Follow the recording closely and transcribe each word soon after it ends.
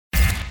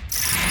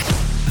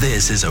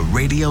This is a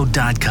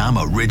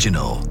Radio.com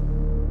original.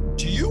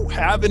 Do you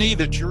have any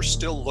that you're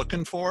still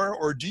looking for,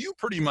 or do you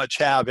pretty much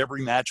have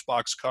every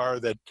Matchbox car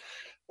that,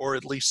 or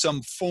at least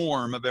some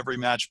form of every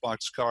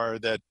Matchbox car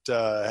that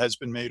has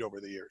been made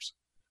over the years?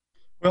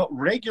 Well,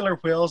 regular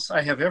wheels,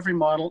 I have every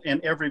model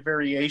and every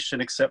variation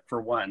except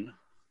for one.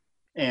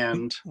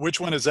 And which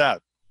one is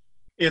that?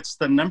 It's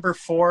the number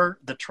 4,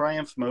 the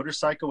Triumph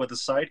motorcycle with a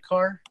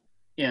sidecar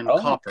in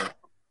copper.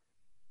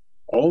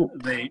 Oh.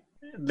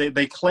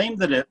 They claim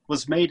that it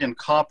was made in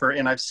copper,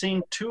 and I've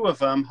seen 2 of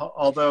them,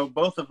 although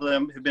both of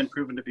them have been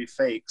proven to be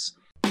fakes.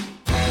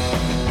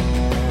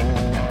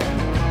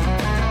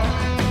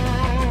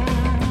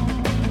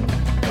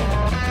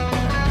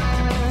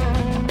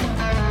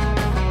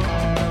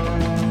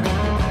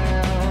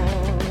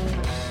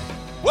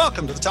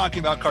 Welcome to the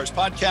Talking About Cars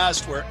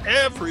podcast, where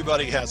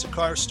everybody has a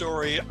car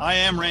story. I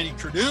am Randy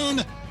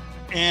Cardoon,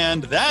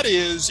 and that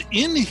is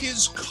In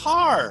His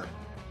Car.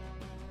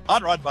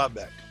 Hot Rod Bob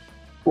Beck.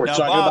 We're Now,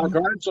 talking Bob,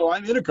 about cars, so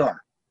I'm in a car.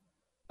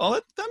 Oh,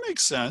 that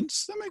makes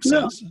sense. That makes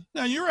sense.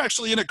 Now, you're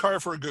actually in a car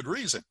for a good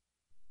reason.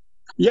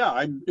 Yeah,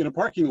 I'm in a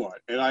parking lot,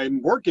 and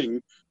I'm working,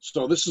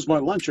 so this is my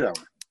lunch hour.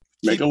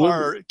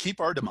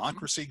 Keep our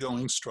democracy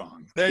going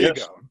strong. There you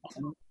go.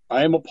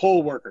 I am a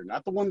poll worker,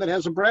 not the one that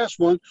has a brass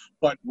one,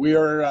 but we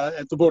are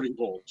at the voting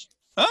polls.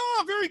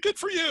 Oh, very good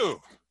for you.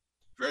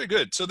 Very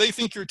good. So they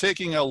think you're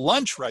taking a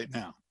lunch right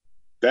now.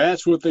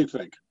 That's what they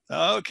think.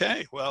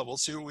 Okay. Well, we'll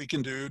see what we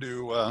can do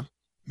to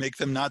make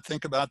them not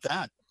think about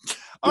that.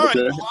 All right.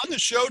 Well, on the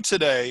show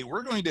today,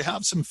 we're going to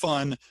have some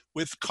fun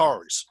with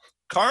cars.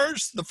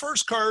 Cars, the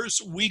first cars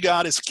we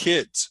got as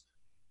kids.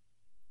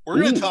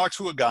 We're going to talk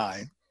to a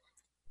guy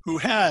who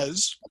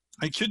has,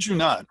 I kid you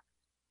not,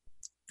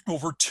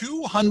 over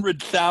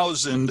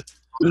 200,000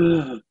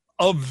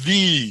 of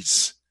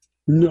these.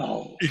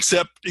 No.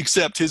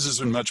 Except his is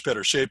in much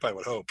better shape, I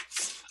would hope.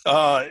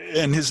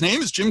 And his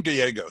name is Jim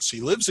Gallegos. He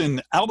lives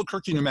in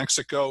Albuquerque, New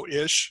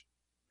Mexico-ish,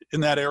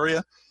 in that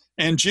area.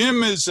 And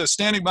Jim is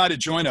standing by to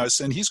join us,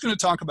 and he's going to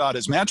talk about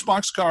his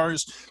Matchbox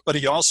cars, but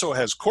he also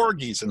has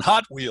Corgis and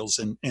Hot Wheels,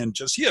 and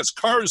he has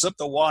cars up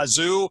the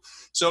wazoo.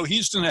 So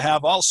he's going to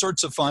have all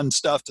sorts of fun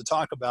stuff to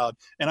talk about,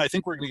 and I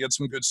think we're going to get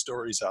some good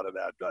stories out of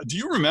that. Do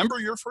you remember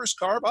your first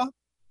car, Bob?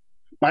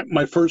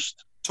 My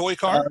first toy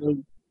car?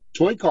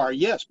 Toy car,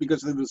 yes,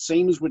 because they're the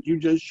same as what you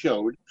just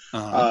showed.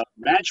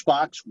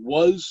 Matchbox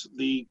was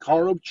the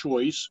car of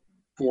choice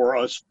for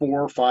us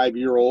 4 or 5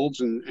 year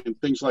olds and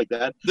things like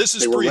that. This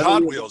is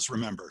pre-Hot Wheels,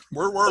 remember.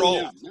 We're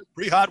old. Yeah.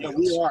 Pre-Hot Wheels.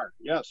 We are,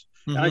 yes.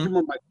 And I can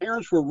remember my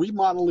parents were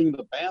remodeling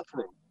the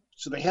bathroom.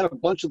 So they had a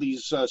bunch of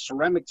these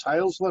ceramic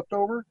tiles left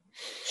over.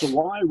 So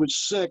while I was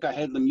sick, I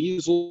had the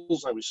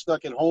measles, I was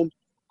stuck at home.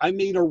 I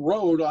made a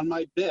road on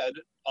my bed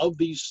of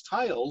these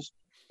tiles,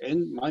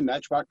 and my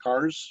Matchbox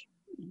cars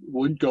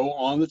would go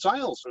on the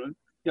tiles.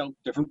 So,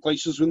 different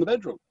places in the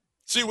bedroom.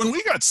 See, when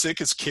we got sick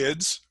as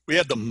kids, we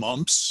had the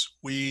mumps.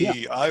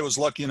 I was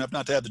lucky enough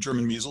not to have the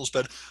German measles,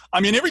 but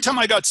I mean, every time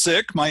I got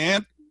sick, my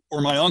aunt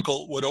or my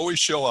uncle would always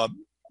show up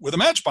with a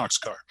Matchbox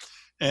car.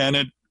 And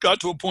it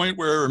got to a point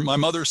where my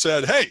mother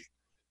said, hey,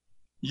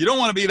 you don't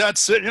want to be that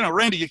sick.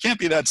 Randy, you can't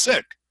be that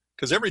sick.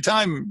 Because every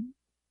time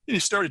he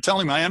started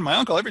telling my aunt and my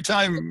uncle, every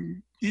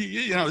time,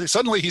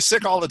 suddenly he's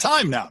sick all the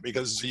time now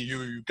because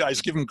you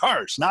guys give him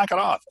cars. Knock it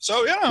off.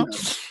 So,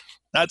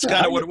 that's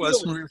kind of what it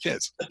was when we were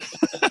kids.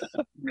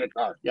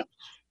 Yeah.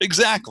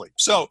 Exactly.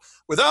 So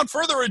without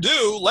further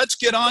ado, let's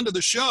get on to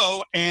the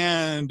show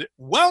and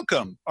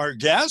welcome our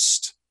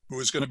guest, who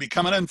is going to be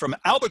coming in from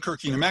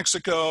Albuquerque, New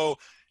Mexico.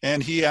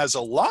 And he has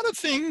a lot of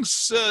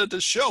things to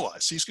show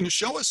us. He's going to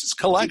show us his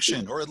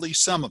collection, or at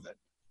least some of it.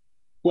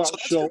 Well,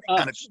 so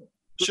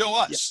show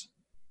us.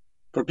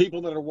 For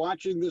people that are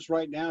watching this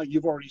right now,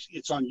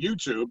 it's on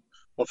YouTube.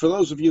 But for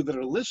those of you that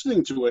are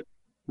listening to it,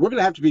 we're going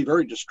to have to be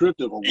very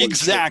descriptive of what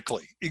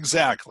Exactly.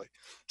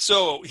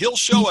 So he'll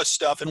show us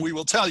stuff and we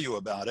will tell you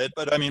about it.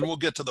 But I mean, we'll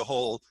get to the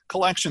whole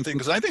collection thing,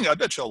 because I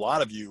bet you a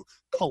lot of you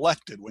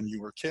collected when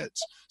you were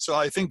kids. So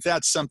I think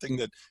that's something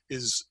that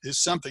is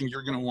something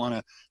you're going to want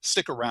to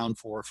stick around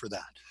for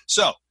that.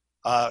 So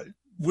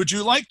would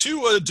you like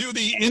to do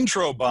the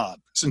intro, Bob,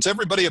 since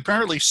everybody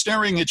apparently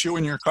staring at you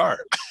in your car?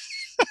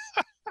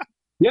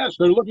 Yes,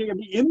 they're looking at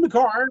me in the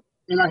car.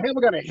 And I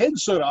haven't got a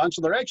headset on,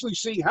 so they're actually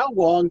seeing how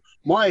long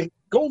my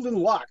golden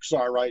locks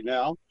are right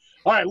now.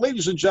 All right,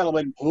 ladies and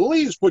gentlemen,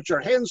 please put your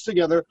hands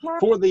together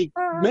for the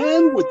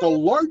man with the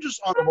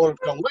largest automotive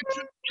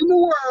collection in the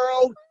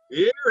world.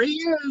 Here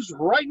he is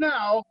right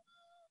now.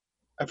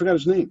 I forgot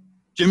his name.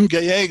 Jim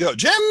Gallegos.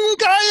 Jim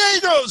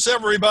Gallegos,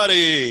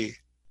 everybody.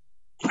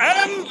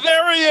 And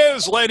there he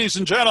is, ladies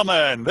and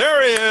gentlemen.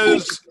 There he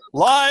is,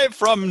 live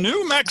from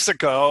New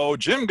Mexico.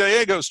 Jim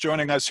Gallegos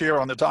joining us here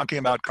on the Talking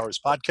About Cars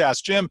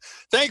podcast. Jim,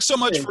 thanks so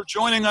much for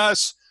joining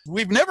us.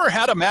 We've never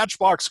had a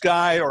Matchbox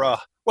guy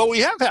well, we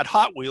have had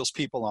Hot Wheels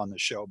people on the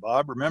show,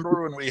 Bob.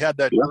 Remember when we had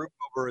that group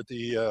over at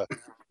the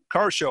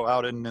car show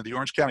out in the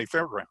Orange County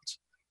Fairgrounds?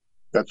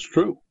 That's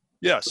true.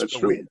 Yes. That's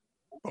true.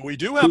 But we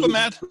do have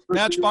a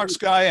Matchbox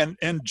guy,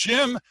 and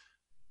Jim,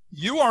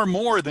 You are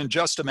more than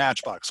just a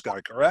Matchbox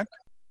guy, correct?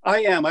 I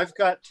am. I've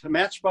got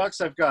Matchbox.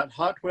 I've got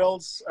Hot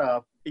Wheels.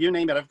 You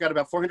name it. I've got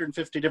about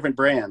 450 different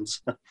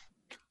brands.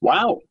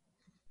 Wow.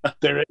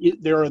 There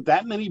are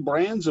that many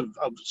brands of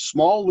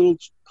small little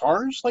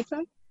cars like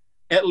that?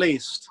 At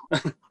least.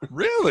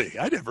 Really?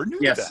 I never knew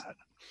Yes. that.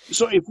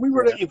 So if we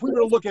were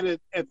to look at it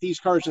at these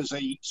cars as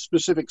a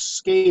specific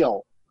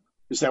scale,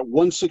 is that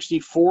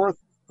 1/64th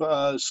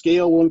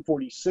scale,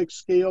 1/46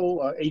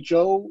 scale,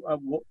 HO?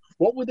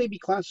 What would they be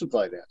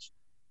classified as?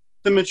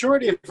 The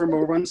majority of them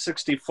are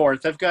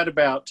 1/64th. I've got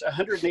about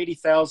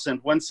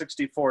 180,000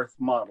 1/64th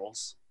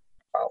models.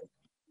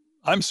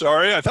 I'm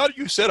sorry. I thought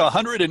you said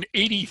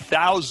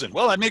 180,000.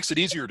 Well, that makes it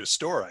easier to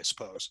store, I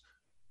suppose.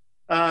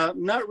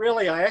 Not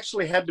really. I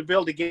actually had to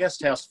build a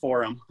guest house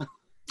for them.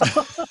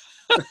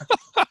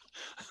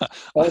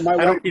 Oh,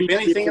 I don't keep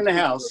anything in the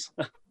house.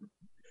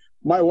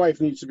 My wife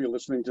needs to be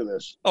listening to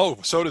this. Oh,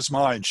 so does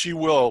mine. She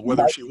will,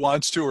 whether she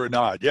wants to or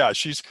not. Yeah,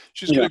 she's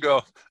gonna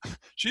go.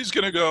 She's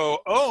gonna go.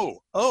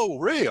 Oh,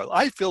 real.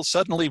 I feel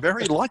suddenly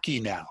very lucky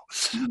now.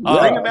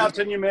 Bring them out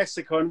to New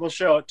Mexico and we'll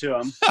show it to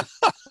them.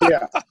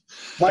 Yeah,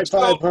 my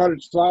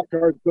 500 slot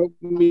cars don't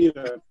mean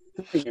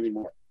a thing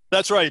anymore.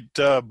 That's right.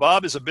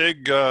 Bob is a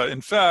big.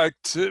 In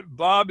fact,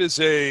 Bob is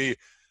a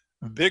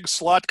big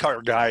slot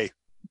car guy,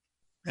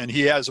 and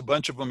he has a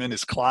bunch of them in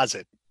his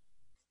closet.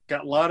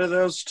 Got a lot of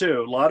those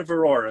too. A lot of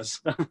Auroras.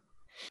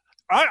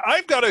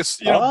 I've got a.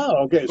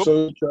 Okay.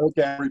 So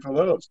carry for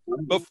those.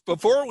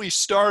 Before we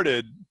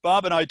started,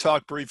 Bob and I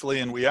talked briefly,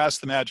 and we asked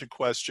the magic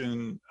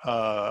question: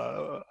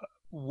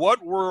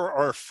 what were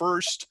our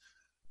first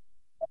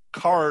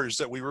cars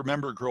that we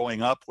remember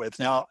growing up with?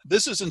 Now,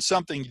 this isn't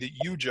something that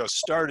you just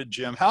started,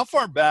 Jim. How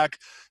far back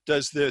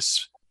does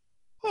this,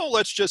 well,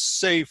 let's just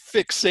say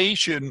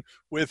fixation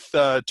with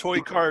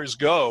toy cars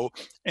go?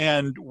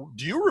 And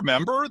do you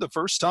remember the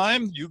first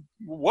time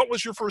what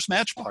was your first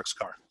Matchbox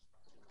car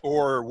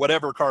or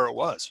whatever car it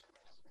was?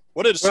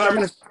 What did it start?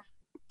 Well,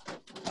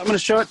 I'm going to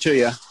show it to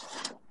you.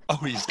 Oh,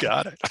 he's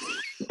got it.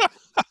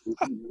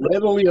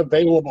 Readily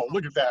available.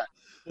 Look at that.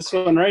 This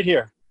one right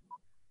here.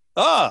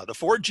 The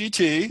Ford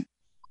GT.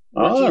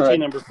 GT right.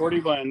 number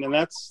 41.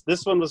 And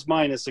this one was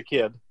mine as a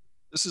kid.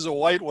 This is a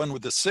white one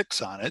with the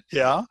 6 on it.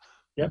 Yeah.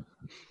 Yep.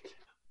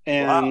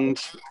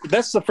 And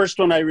that's the first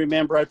one I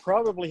remember. I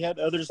probably had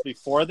others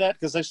before that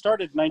because I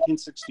started in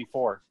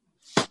 1964.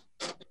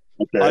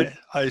 Okay.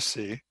 I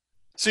see.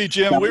 See,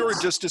 Jim, we were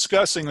just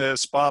discussing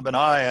this, Bob and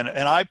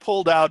I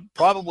pulled out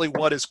probably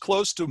what is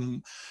close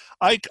to,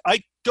 I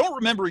don't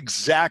remember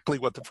exactly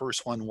what the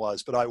first one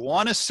was, but I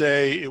want to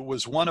say it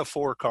was one of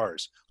 4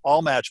 cars,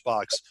 all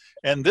Matchbox.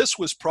 And this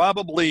was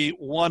probably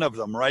one of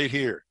them right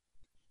here.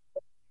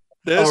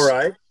 This, All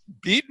right.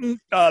 Beaten,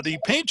 the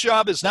paint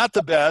job is not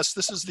the best.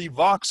 This is the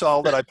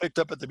Vauxhall that I picked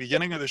up at the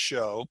beginning of the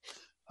show.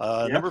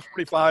 Number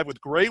 45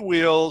 with gray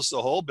wheels,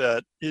 the whole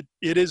bit.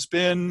 It has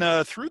been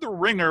through the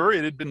ringer.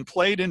 It had been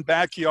played in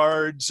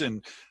backyards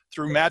and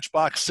through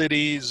Matchbox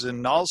cities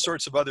and all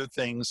sorts of other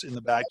things in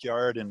the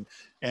backyard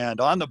and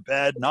on the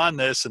bed and on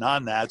this and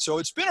on that. So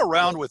it's been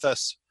around with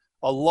us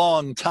a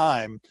long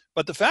time.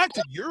 But the fact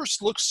that yours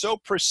looks so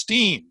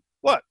pristine,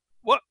 what?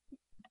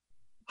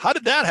 How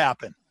did that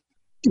happen?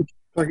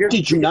 Well,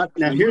 Did you not?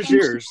 Now here's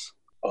yours.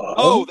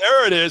 Oh,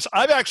 there it is.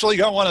 I've actually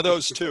got one of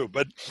those too.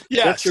 But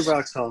yes, That's your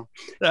Vauxhall.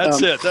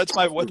 That's it. That's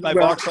what my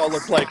Vauxhall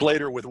looked like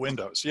later with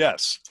windows.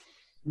 Yes.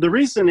 The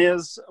reason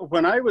is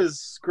when I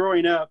was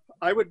growing up,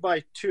 I would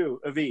buy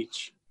 2 of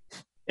each.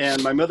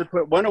 And my mother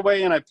put one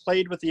away and I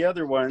played with the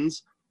other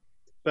ones.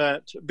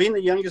 But being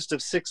the youngest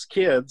of 6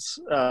 kids,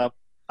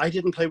 I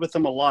didn't play with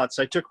them a lot.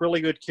 So I took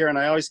really good care and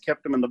I always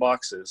kept them in the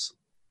boxes.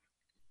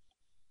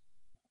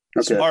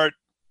 Okay. Smart.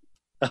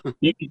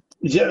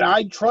 Yeah,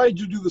 I tried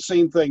to do the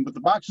same thing, but the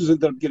boxes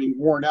ended up getting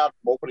worn out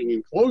from opening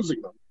and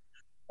closing them.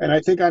 And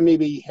I think I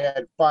maybe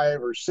had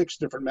 5 or 6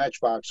 different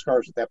Matchbox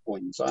cars at that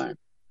point in time.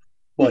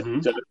 But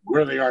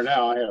where they are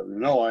now, I have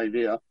no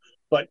idea.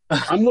 But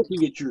I'm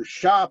looking at your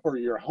shop or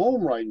your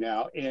home right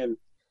now, and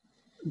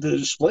the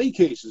display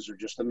cases are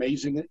just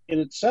amazing in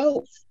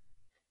itself.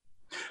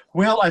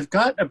 Well, I've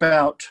got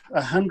about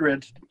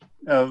 100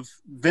 of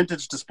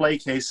vintage display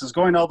cases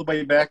going all the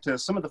way back to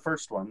some of the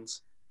first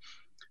ones.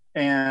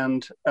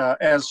 And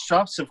as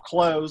shops have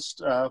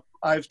closed,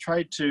 I've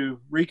tried to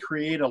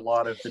recreate a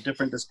lot of the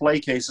different display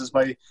cases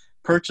by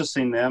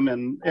purchasing them.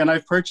 And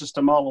I've purchased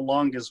them all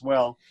along as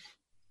well,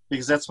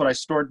 because that's what I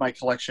stored my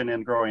collection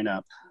in growing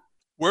up.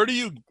 Where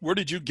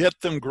did you get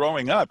them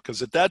growing up?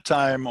 Because at that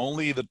time,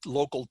 only the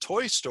local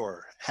toy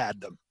store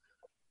had them.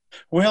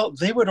 Well,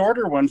 they would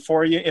order one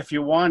for you if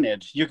you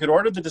wanted. You could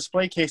order the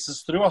display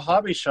cases through a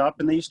hobby shop,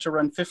 and they used to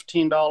run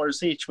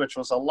 $15 each, which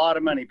was a lot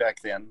of money back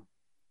then.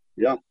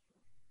 Yeah.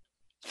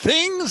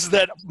 Things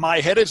that my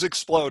head is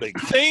exploding.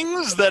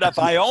 Things that if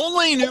I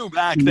only knew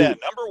back then.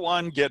 Number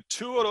 1, get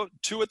two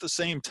at the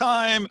same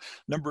time.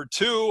 Number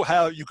 2,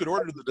 how you could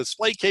order the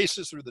display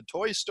cases through the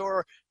toy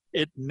store.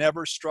 It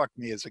never struck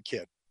me as a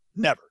kid.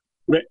 Never.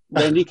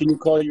 Randy, can you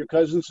call your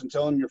cousins and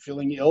tell them you're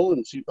feeling ill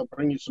and see if they'll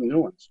bring you some new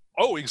ones?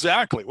 Oh,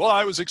 exactly. Well,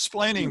 I was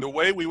explaining the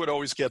way we would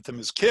always get them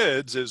as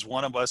kids is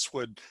one of us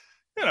would,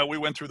 we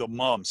went through the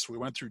mumps, we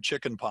went through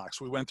chicken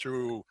pox, we went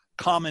through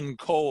common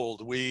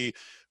cold, we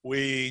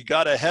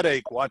got a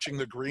headache watching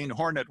the Green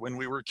Hornet when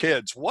we were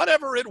kids.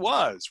 Whatever it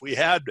was, we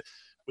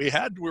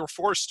were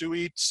forced to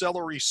eat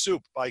celery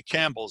soup by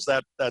Campbell's.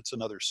 That's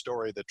another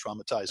story that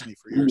traumatized me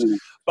for years.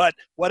 But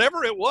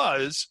whatever it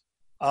was,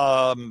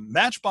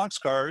 Matchbox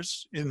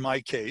cars, in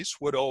my case,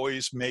 would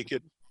always make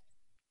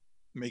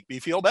me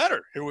feel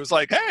better. It was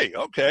like, hey,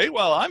 okay,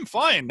 well, I'm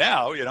fine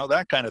now,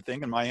 that kind of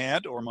thing. And my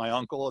aunt or my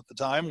uncle at the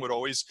time would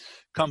always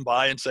come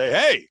by and say,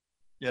 hey,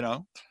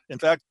 in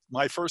fact,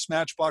 my first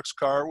Matchbox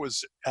car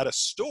was at a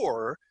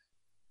store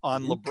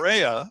on La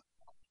Brea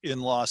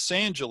in Los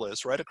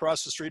Angeles, right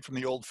across the street from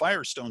the old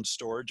Firestone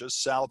store,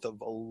 just south of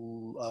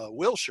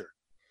Wilshire.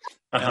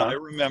 And I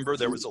remember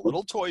there was a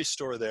little toy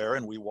store there,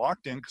 and we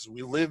walked in because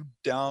we lived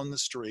down the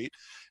street,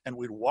 and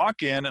we'd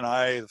walk in, and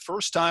the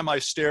first time I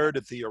stared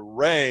at the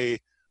array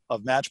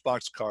of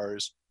Matchbox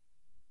cars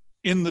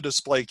in the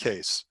display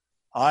case,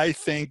 I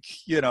think,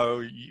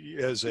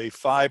 as a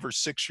 5 or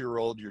 6 year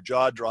old, your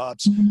jaw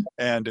drops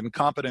and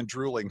incompetent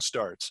drooling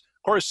starts.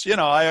 Of course,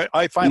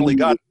 I finally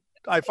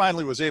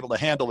was able to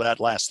handle that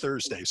last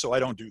Thursday, so I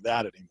don't do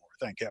that anymore.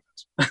 Thank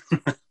heavens.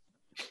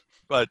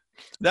 But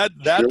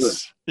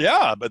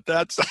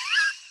that's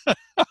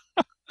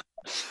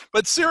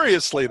but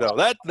seriously though,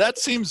 that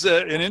seems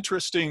an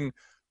interesting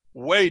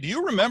way. Do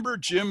you remember,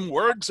 Jim,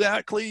 where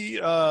exactly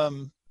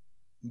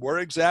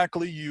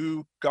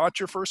you got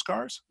your first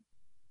cars?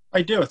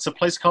 I do. It's a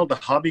place called the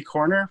Hobby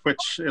Corner,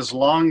 which is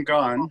long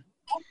gone,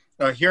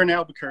 here in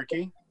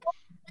Albuquerque.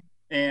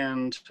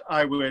 And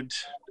I would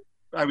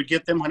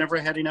get them whenever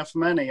I had enough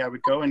money. I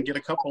would go and get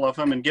a couple of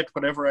them and get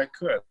whatever I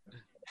could.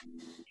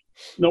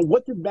 Now,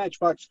 what did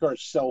Matchbox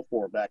cars sell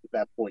for back at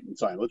that point in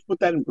time? Let's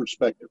put that in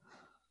perspective.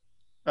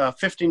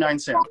 59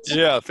 cents.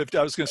 Yeah,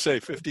 I was going to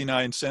say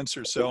 59 cents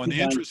or so. And the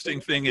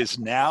interesting thing is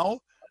now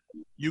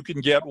you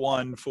can get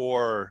one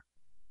for,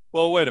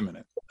 well, wait a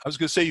minute. I was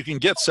going to say you can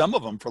get some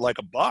of them for like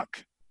 $1.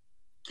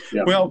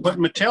 Yeah. Well, what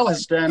Mattel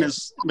has done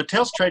is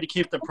Mattel's tried to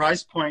keep the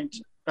price point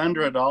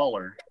under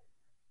 $1.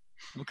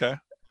 Okay.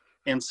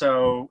 And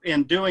so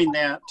in doing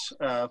that,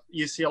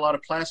 you see a lot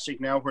of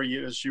plastic now where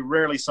you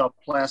rarely saw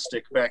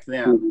plastic back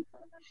then.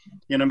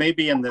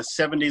 Maybe in the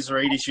 70s or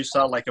 80s, you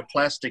saw like a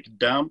plastic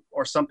dump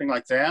or something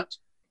like that.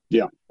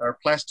 Yeah. Or a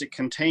plastic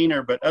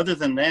container. But other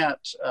than that,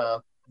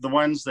 the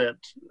ones that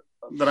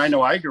I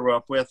know I grew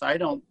up with, I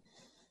don't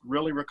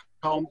really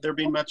recall there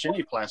being much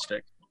any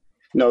plastic.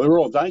 No, they were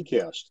all die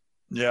cast.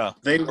 Yeah.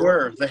 They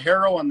were. The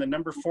Harrow on the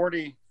number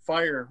 40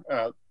 Fire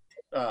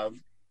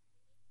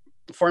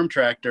farm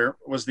tractor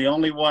was the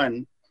only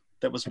one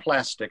that was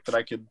plastic that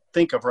I could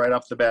think of right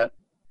off the bat.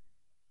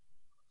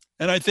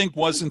 And I think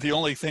wasn't the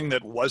only thing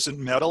that wasn't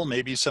metal,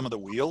 maybe some of the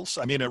wheels.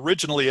 I mean,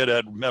 originally it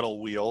had metal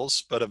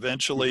wheels, but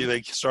eventually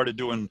they started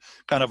doing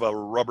kind of a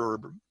rubber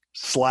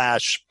 /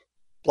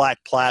 black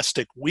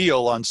plastic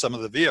wheel on some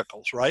of the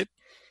vehicles, right?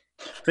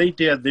 They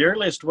did. The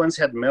earliest ones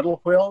had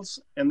metal wheels,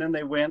 and then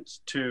they went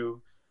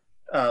to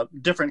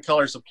different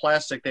colors of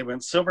plastic. They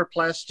went silver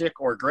plastic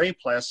or gray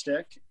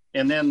plastic,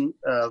 and then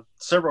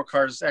several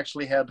cars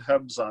actually had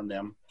hubs on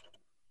them.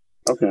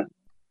 Okay.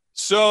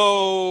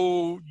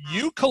 So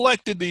you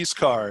collected these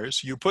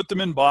cars, you put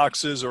them in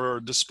boxes or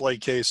display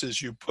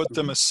cases, you put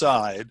them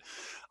aside,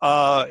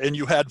 and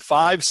you had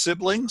 5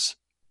 siblings?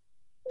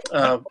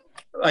 I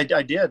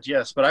did,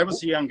 yes, but I was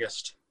the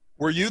youngest.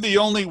 Were you the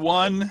only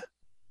one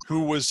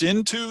who was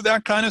into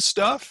that kind of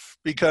stuff?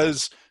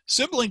 Because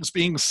siblings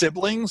being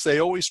siblings, they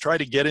always try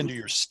to get into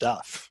your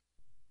stuff.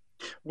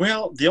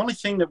 Well, the only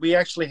thing that we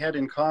actually had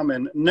in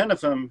common, none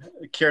of them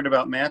cared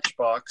about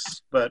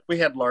Matchbox, but we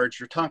had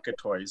larger Tonka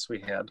toys we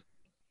had.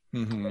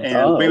 Mm-hmm.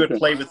 And we would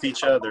play with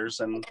each other's,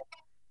 and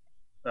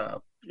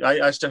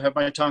I still have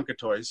my Tonka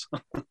toys.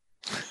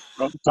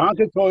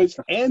 Tonka toys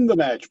and the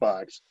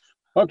Matchbox.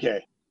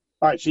 Okay.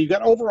 All right, so you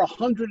got over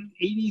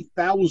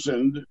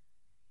 180,000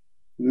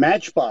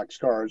 Matchbox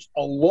cars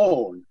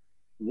alone.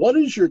 What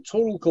does your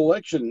total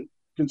collection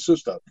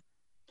consist of?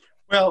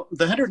 Well,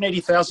 the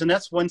 180,000,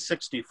 that's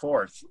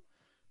 1/64th.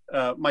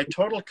 My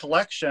total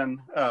collection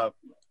of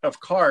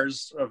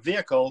cars, of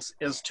vehicles,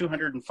 is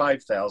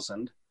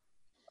 205,000.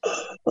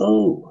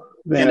 Oh.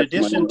 In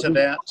addition to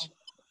that,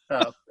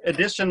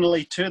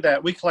 additionally to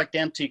that, we collect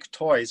antique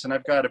toys, and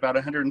I've got about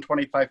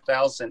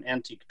 125,000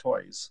 antique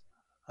toys.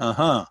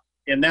 Uh-huh.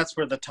 And that's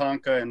where the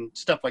Tonka and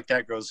stuff like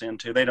that goes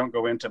into. They don't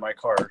go into my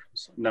car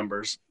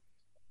numbers.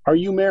 Are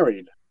you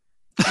married?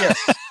 Yes.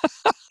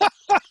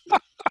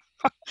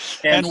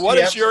 And what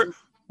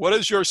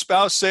does your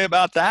spouse say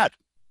about that?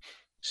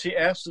 She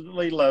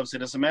absolutely loves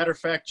it. As a matter of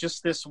fact,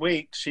 just this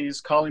week, she's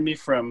calling me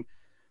from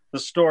the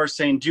store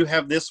saying, do you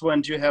have this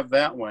one? Do you have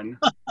that one?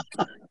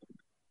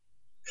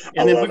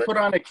 And then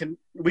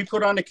we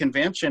put on a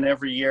convention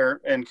every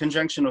year in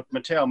conjunction with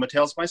Mattel.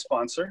 Mattel's my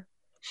sponsor,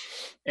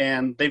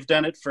 and they've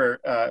done it for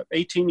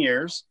 18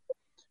 years.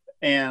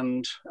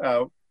 and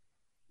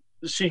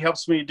she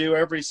helps me do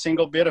every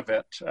single bit of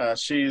it.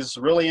 She's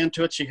really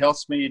into it. She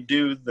helps me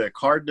do the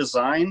card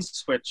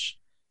designs, which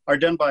are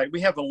done by,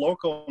 we have a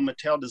local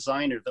Mattel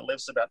designer that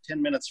lives about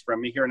 10 minutes from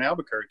me here in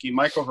Albuquerque,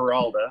 Michael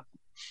Geralda.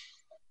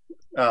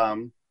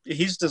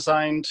 He's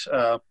designed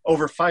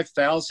over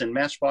 5,000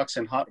 Matchbox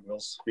and Hot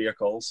Wheels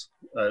vehicles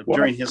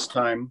during his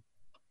time.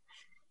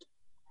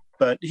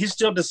 But he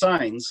still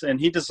designs,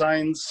 and he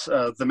designs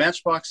the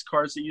Matchbox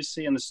cars that you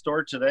see in the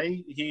store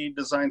today. He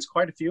designs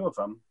quite a few of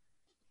them.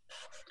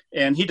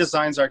 And he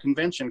designs our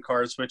convention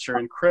cars, which are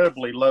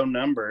incredibly low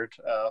numbered.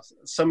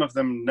 Some of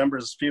them number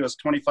as few as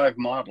 25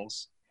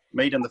 models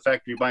made in the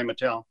factory by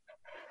Mattel.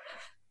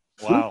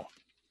 Wow.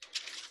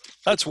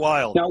 That's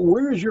wild. Now,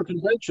 where is your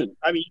convention?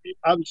 I mean,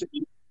 obviously,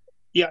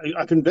 yeah,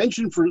 a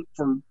convention for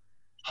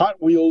Hot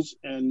Wheels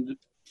and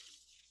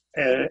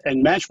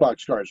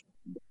Matchbox cars.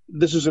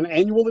 This is an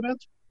annual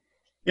event?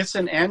 It's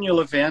an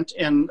annual event,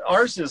 and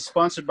ours is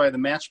sponsored by the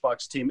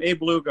Matchbox team.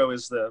 Abe Lugo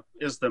is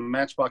the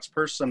Matchbox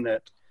person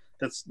that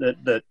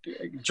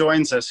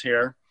joins us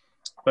here.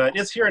 But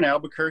it's here in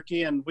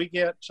Albuquerque, and we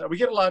get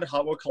a lot of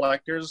Hot Wheel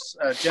collectors.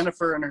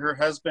 Jennifer and her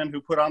husband, who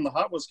put on the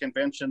Hot Wheels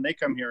convention, they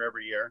come here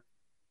every year.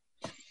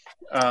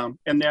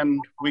 And then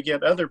we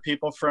get other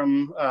people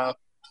from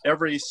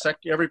every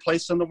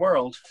place in the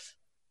world.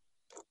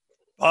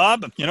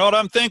 Bob, you know what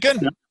I'm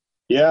thinking?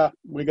 Yeah,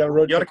 we got a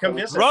road trip. You ought to come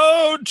visit.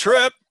 Road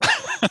trip.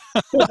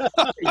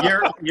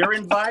 You're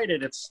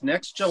invited. It's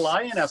next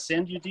July, and I'll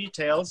send you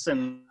details.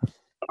 And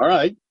all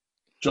right,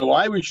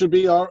 July we should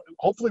be.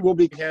 Hopefully, we'll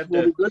be good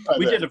by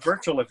we then. did a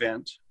virtual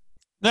event.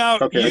 Now,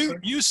 Okay.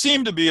 you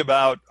seem to be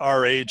about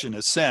our age in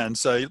a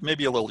sense,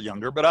 maybe a little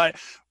younger. But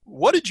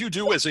what did you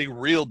do as a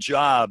real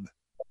job?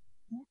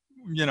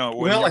 You know,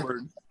 when you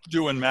were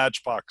doing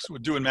Matchbox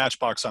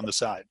on the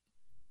side.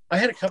 I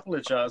had a couple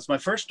of jobs. My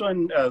first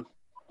one,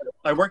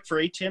 I worked for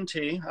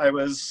AT&T. I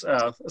was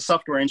a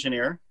software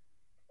engineer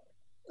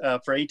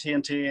for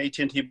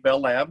AT&T Bell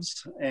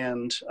Labs,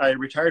 and I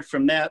retired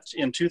from that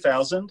in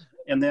 2000.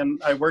 And then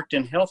I worked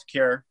in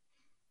healthcare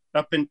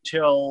up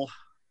until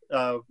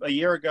a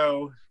year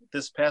ago.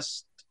 This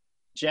past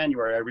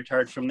January, I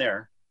retired from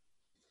there,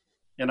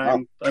 and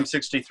I'm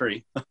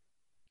 63.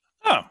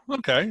 Oh,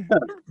 okay.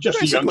 Just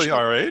a basically youngster.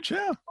 our age,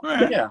 yeah. All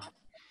right. Yeah.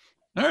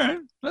 All right,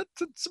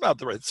 that's about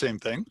the same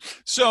thing.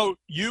 So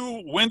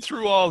you went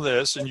through all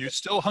this, and you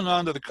still hung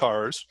on to the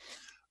cars.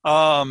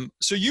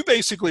 So you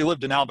basically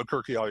lived in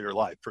Albuquerque all your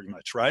life, pretty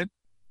much, right?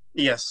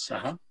 Yes.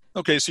 Uh-huh.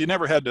 Okay, so you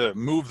never had to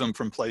move them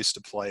from place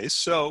to place.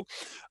 So,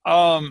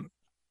 Well,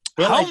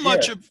 how I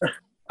much did.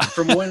 of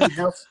From one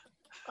house?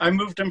 I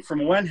moved them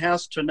from one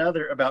house to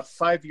another about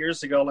 5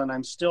 years ago, and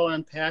I'm still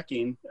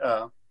unpacking.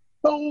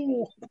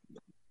 Oh,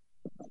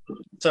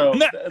 So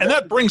and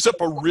that brings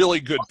up a really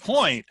good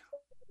point.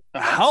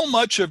 uh-huh. How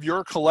much of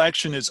your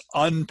collection is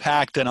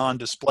unpacked and on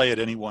display at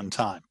any one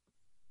time?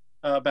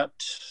 About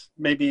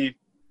maybe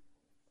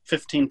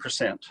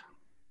 15%.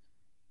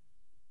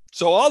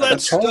 So all that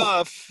That's all.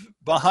 stuff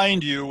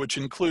behind you, which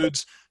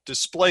includes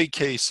display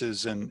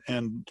cases and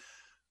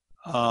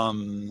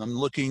I'm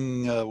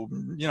looking,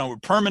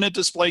 permanent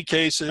display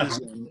cases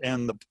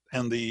Uh-huh.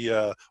 and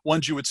the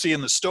ones you would see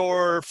in the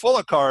store full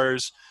of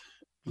cars.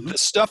 The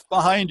stuff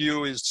behind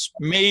you is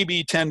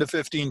maybe 10 to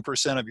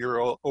 15% of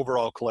your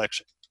overall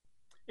collection.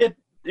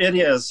 It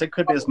is. It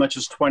could be as much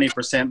as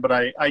 20%, but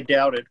I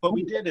doubt it. What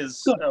we did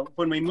is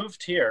when we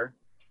moved here,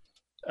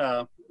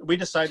 we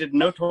decided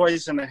no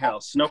toys in the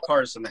house, no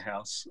cars in the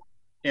house.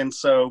 And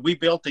so we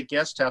built a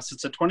guest house.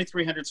 It's a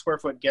 2,300 square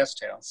foot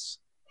guest house.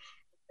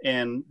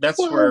 And that's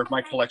where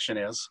my collection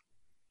is.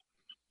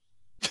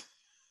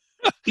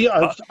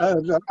 yeah.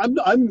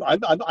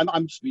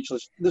 I'm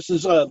speechless. This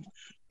is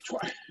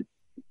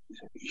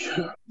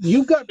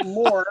you've got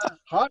more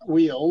Hot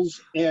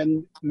Wheels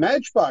and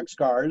Matchbox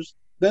cars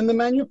than the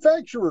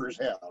manufacturers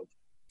have.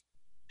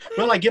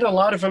 Well, I get a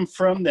lot of them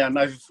from them.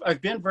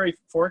 I've been very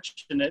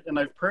fortunate, and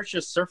I've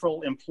purchased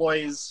several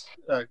employees'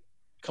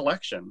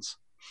 collections.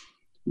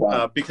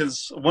 Wow.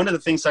 Because one of the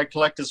things I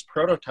collect is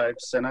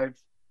prototypes, and I've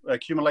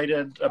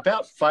accumulated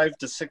about 5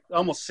 to 6,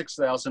 almost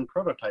 6,000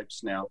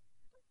 prototypes now.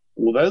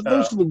 Well,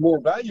 those are the more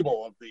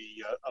valuable of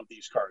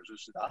these cars,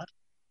 is it not?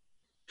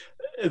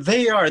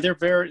 They are.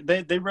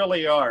 They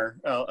really are.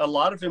 A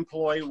lot of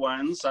employee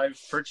ones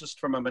I've purchased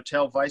from a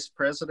Mattel vice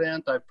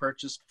president. I've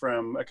purchased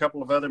from a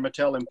couple of other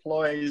Mattel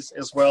employees,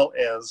 as well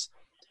as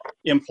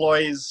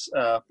employees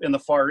in the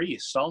Far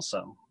East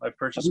also. I've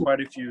purchased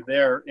quite a few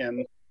there,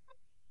 and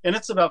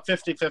it's about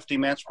 50-50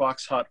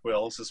 Matchbox Hot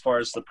Wheels as far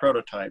as the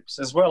prototypes,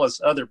 as well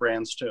as other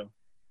brands too.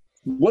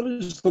 What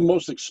is the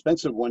most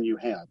expensive one you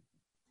had?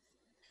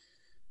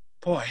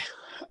 Boy,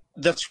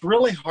 that's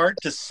really hard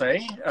to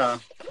say.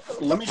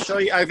 Let me show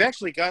you. I've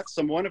actually got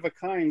some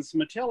one-of-a-kinds.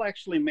 Mattel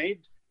actually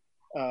made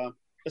a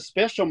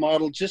special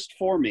model just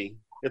for me.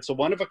 It's a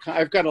one-of-a-kind.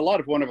 I've got a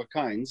lot of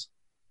one-of-a-kinds.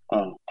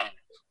 Oh.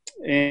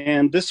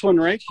 And this one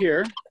right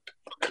here.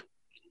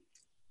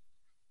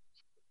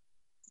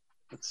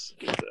 Let's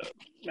get the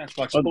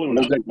Matchbox balloon.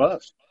 Big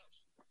bus.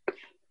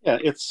 Yeah,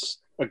 it's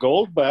a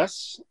gold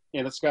bus,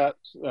 and it's got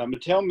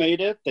Mattel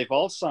made it. They've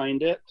all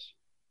signed it.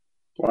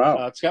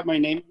 Wow. It's got my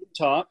name at the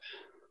top.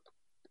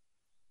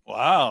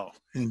 Wow,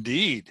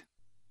 indeed.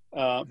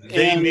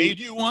 They And made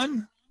you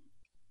one?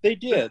 They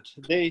did.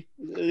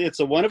 It's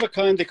a one of a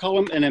kind. They call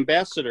them an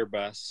ambassador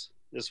bus.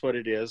 Is what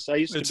it is.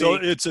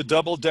 It's a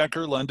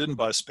double-decker London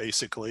bus,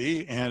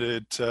 basically,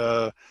 and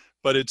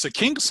but it's a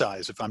king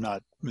size, if I'm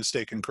not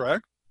mistaken,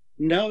 correct?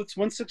 No, it's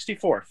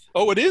 1/64.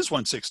 Oh, it is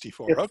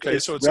 1/64. Okay,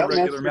 so it's a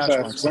regular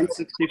Matchbox.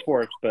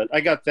 1/64. But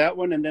I got that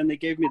one, and then they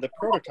gave me the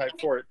prototype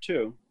for it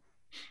too.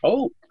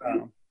 Oh.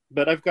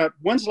 But I've got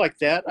ones like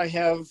that. I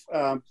have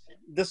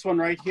this one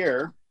right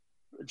here,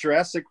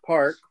 Jurassic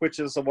Park, which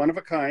is a one of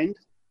a kind.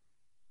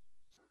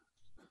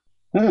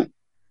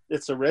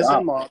 It's a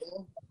resin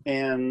model,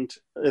 and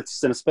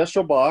it's in a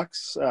special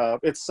box.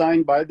 It's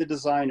signed by the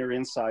designer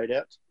inside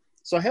it.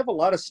 So I have a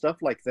lot of stuff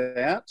like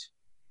that.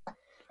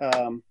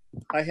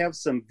 I have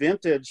some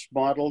vintage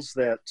models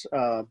that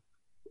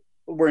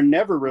were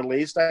never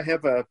released. I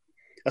have a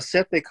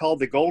set they call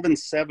the Golden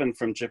 7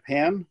 from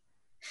Japan.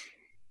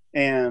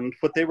 And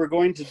what they were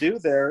going to do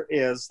there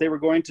is they were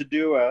going to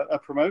do a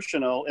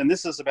promotional, and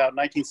this is about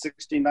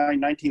 1969,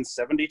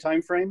 1970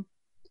 timeframe.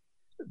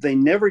 They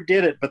never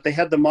did it, but they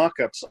had the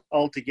mock-ups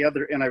all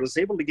together, and I was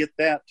able to get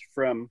that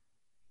from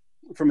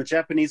a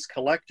Japanese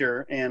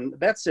collector, and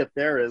that set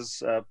there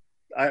is,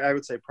 I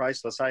would say,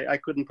 priceless. I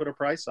couldn't put a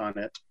price on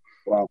it.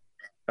 Wow.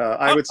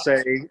 I would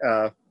say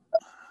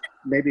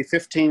maybe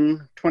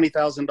 $15,000,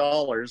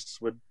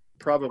 $20,000 would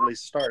probably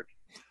start.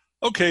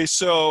 Okay,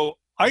 so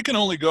I can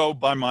only go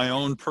by my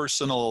own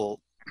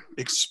personal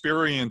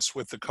experience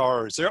with the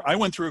cars. I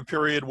went through a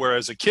period where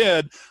as a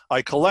kid,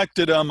 I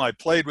collected them, I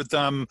played with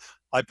them,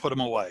 I put them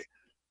away.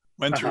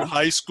 Went through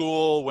high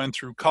school, went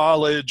through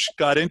college,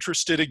 got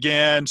interested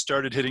again,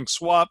 started hitting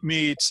swap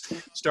meets,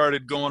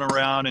 started going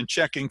around and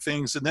checking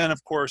things. And then,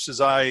 of course,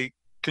 as I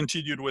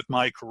continued with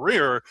my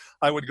career,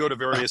 I would go to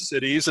various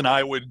cities and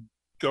I would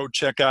go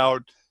check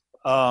out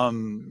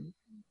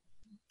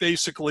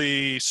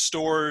basically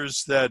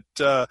stores that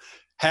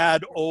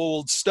had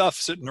old stuff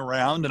sitting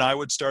around, and I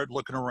would start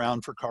looking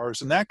around for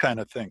cars and that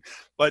kind of thing.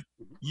 But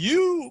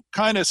you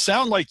kind of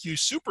sound like you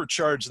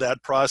supercharged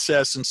that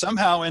process and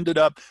somehow ended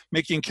up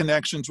making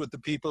connections with the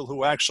people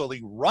who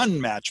actually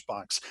run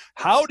Matchbox.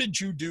 How did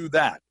you do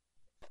that?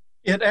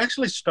 It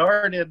actually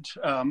started,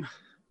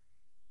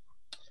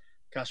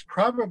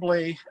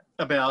 probably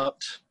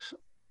about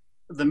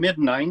the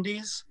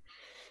mid-90s.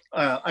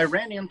 I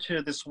ran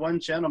into this one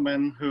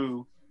gentleman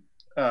who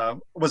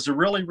was a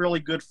really, really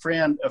good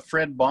friend of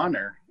Fred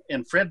Bonner.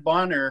 And Fred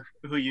Bonner,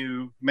 who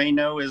you may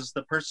know, is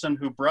the person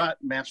who brought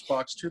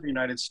Matchbox to the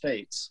United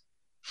States.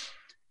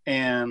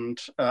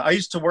 And I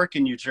used to work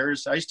in New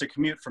Jersey. I used to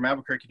commute from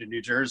Albuquerque to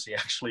New Jersey,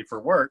 actually,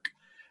 for work.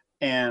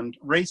 And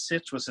Ray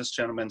Sitch was this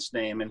gentleman's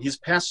name. And he's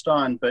passed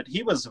on, but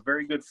he was a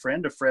very good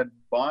friend of Fred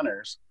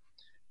Bonner's.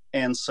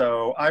 And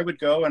so I would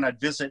go and I'd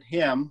visit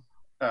him,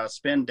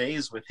 spend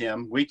days with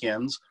him,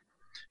 weekends.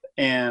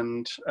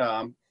 And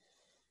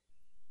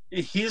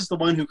he's the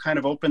one who kind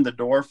of opened the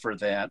door for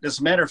that. As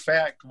a matter of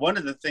fact, one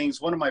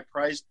of my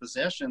prized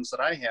possessions that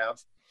I have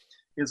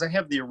is I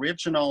have the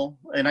original,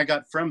 and I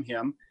got from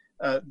him,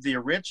 the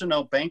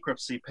original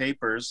bankruptcy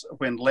papers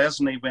when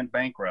Lesney went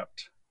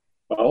bankrupt.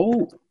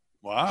 Oh,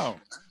 wow.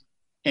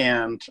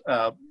 And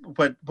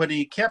what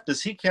he kept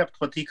is he kept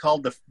what he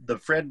called the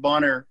Fred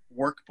Bonner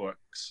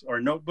workbooks or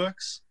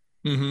notebooks.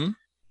 Mm-hmm.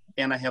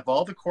 And I have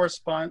all the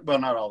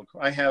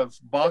I have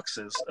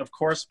boxes of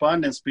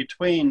correspondence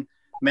between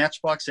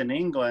Matchbox in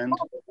England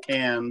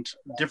and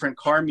different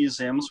car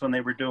museums when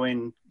they were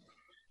doing,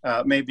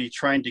 maybe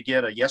trying to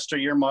get a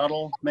yesteryear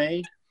model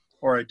made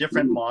or a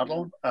different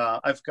model.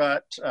 I've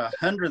got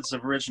hundreds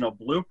of original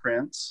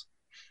blueprints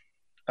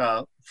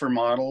for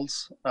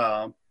models.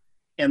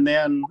 And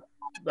then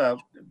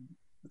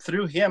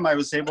through him, I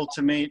was able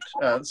to meet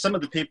some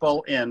of the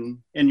people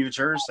in New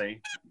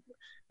Jersey,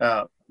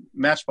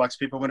 Matchbox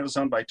people, when it was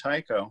owned by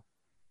Tyco.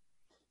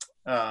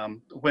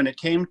 When it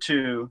came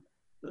to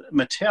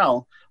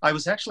Mattel, I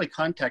was actually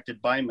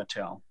contacted by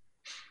Mattel,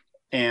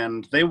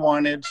 and they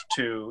wanted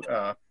to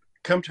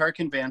come to our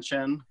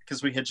convention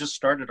because we had just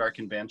started our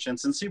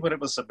conventions and see what it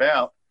was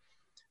about.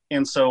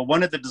 And so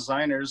one of the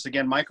designers,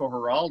 again, Michael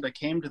Heralda,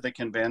 came to the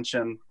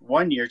convention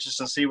one year just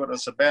to see what it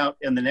was about.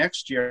 And the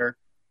next year,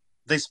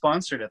 they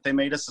sponsored it. They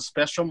made us a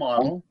special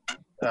model.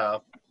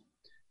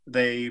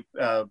 The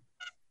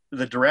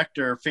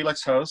director,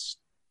 Felix Host,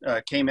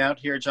 came out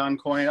here, John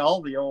Coyne,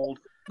 all the old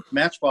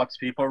Matchbox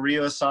people,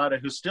 Ryo Asada,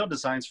 who still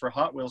designs for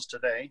Hot Wheels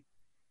today.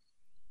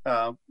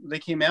 They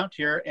came out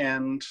here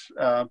and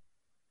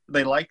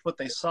they liked what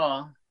they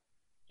saw.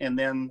 And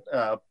then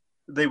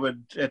they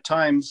would at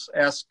times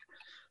ask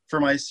for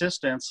my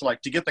assistance,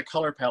 like to get the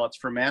color palettes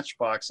for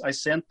Matchbox. I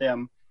sent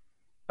them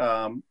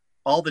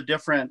all the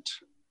different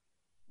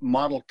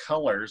model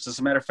colors. As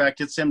a matter of fact,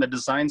 it's in the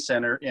design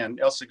center in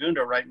El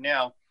Segundo right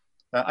now.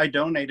 I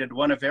donated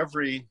one of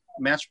every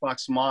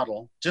Matchbox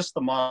model, just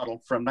the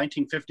model, from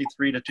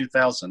 1953 to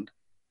 2000.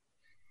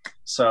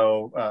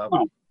 So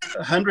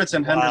hundreds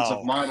and hundreds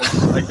of models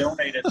I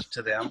donated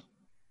to them.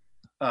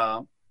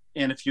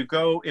 And if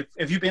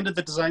you've been to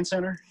the Design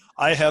Center?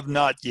 I have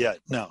not yet,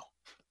 no.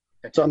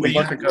 It's on the We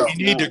bucket list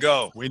need to now.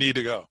 go. We need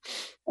to go.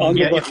 On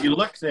the Yeah, bucket if you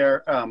look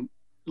there,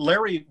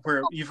 Larry,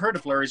 where you've heard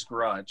of Larry's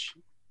Garage.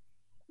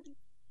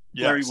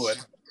 Yes. Larry Wood.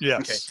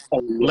 Yes.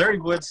 Okay. Larry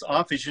Wood's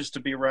office used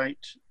to be right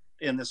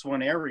in this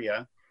one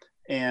area.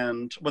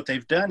 And what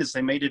they've done is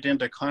they made it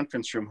into a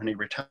conference room when he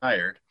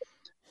retired.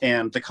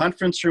 And the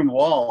conference room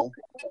wall,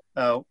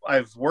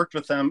 I've worked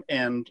with them,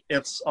 and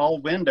it's all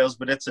windows,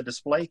 but it's a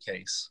display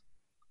case.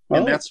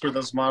 And that's where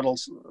those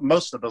models,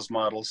 most of those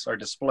models are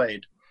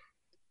displayed.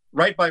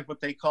 Right by what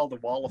they call the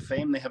Wall of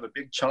Fame, they have a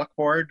big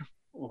chalkboard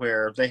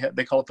where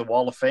they call it the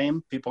Wall of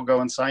Fame. People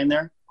go and sign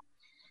there.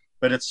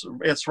 But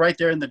it's right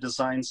there in the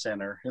Design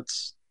Center.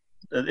 It's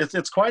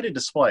quite a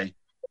display.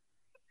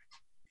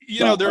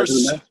 You know, there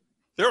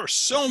are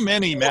so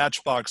many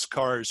Matchbox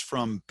cars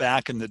from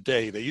back in the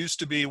day. They used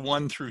to be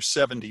 1 through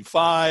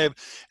 75,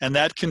 and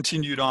that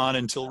continued on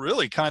until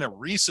really kind of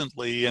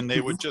recently, and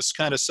they would just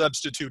kind of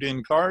substitute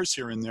in cars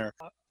here and there.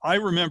 I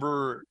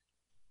remember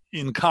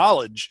in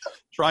college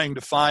trying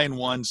to find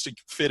ones to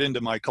fit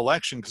into my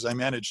collection because I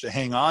managed to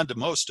hang on to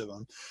most of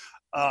them.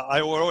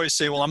 I would always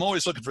say, well, I'm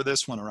always looking for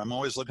this one, or I'm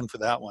always looking for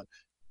that one.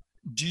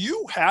 Do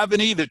you have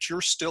any that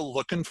you're still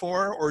looking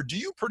for, or do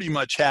you pretty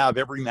much have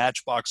every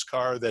Matchbox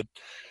car that,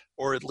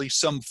 or at least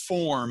some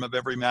form of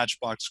every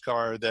Matchbox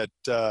car that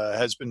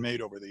has been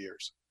made over the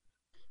years?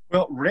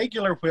 Well,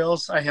 regular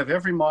wheels, I have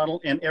every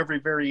model and every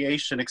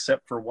variation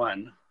except for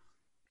one.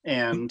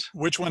 And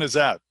which one is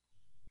that?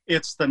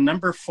 It's the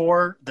number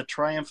 4, the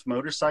Triumph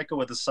motorcycle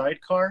with a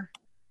sidecar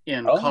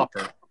in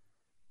copper.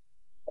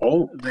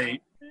 Oh.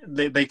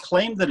 They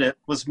claim that it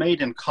was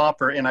made in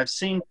copper, and I've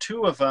seen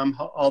 2 of them,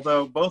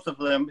 although both of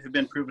them have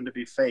been proven to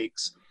be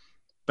fakes.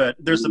 But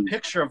there's a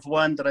picture of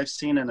one that I've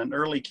seen in an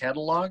early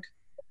catalog,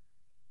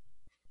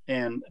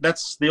 and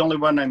that's the only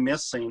one I'm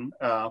missing.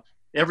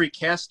 Every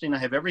casting, I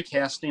have every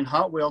casting.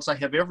 Hot Wheels, I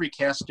have every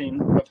casting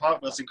of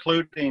Hot Wheels,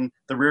 including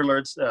the rear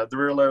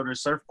loader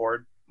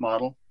surfboard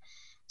model.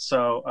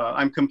 So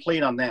I'm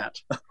complete on that.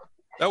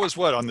 That was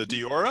what, on the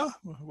Diora?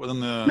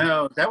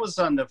 No, that was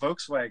on the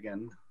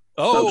Volkswagen.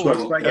 Oh,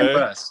 Volkswagen okay.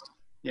 Bus.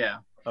 Yeah.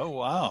 Oh,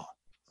 wow.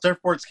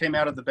 Surfboards came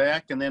out of the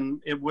back, and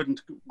then it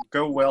wouldn't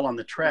go well on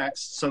the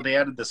tracks, so they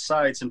added the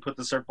sides and put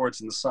the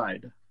surfboards in the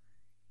side.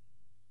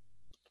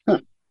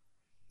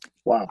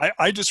 Wow.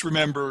 I just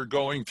remember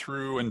going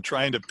through and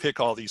trying to pick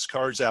all these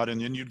cars out,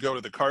 and then you'd go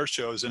to the car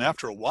shows, and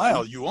after a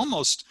while, you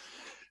almost,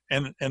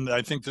 and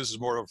I think this is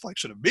more a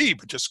reflection of me,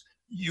 but just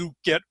you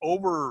get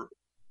overwhelmed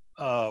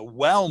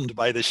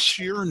by the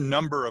sheer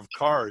number of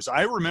cars.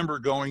 I remember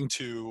going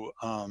to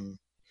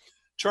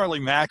Charlie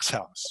Mack's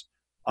house.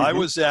 I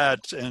was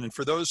at, and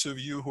for those of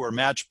you who are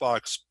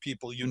Matchbox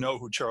people, you know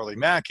who Charlie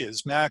Mack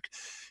is. Mack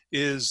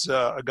is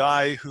a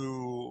guy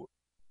who,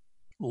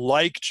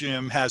 like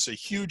Jim, has a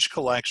huge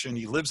collection.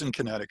 He lives in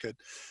Connecticut.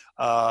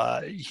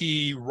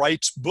 He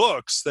writes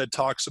books that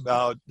talks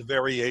about the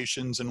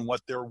variations and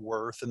what they're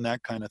worth and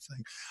that kind of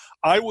thing.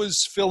 I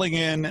was filling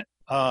in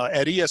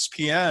at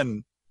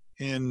ESPN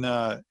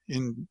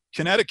in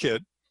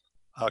Connecticut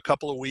a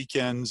couple of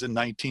weekends in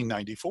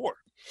 1994.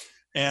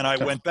 And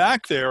I went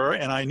back there,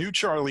 and I knew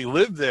Charlie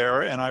lived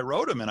there, and I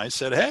wrote him and I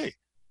said, hey,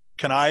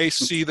 can I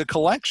see the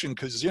collection?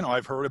 Because, you know,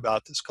 I've heard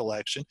about this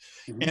collection.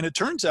 And it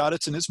turns out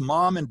it's in his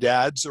mom and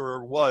dad's,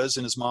 or was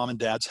in his mom and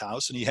dad's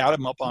house, and he had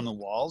them up on the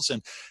walls.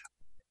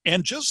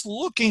 And just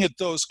looking at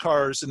those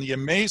cars and the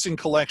amazing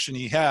collection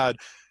he had,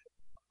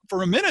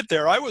 for a minute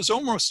there, I was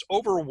almost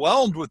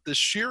overwhelmed with the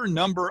sheer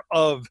number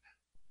of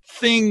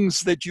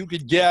things that you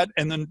could get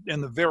and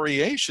the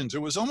variations.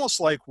 It was almost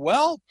like,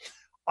 well,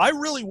 I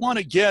really want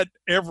to get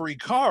every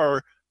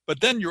car,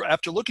 but then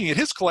after looking at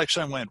his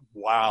collection, I went,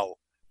 wow,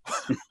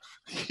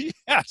 he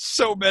has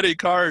so many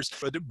cars,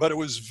 but it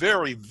was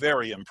very,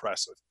 very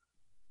impressive.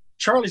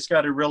 Charlie's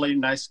got a really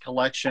nice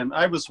collection.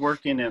 I was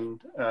working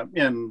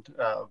in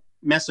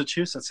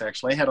Massachusetts,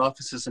 actually. I had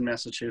offices in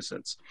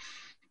Massachusetts.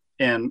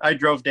 And I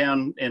drove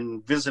down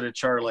and visited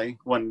Charlie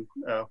one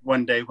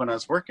day when I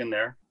was working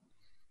there.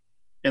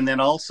 And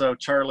then also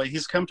Charlie,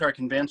 he's come to our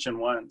convention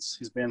once.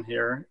 He's been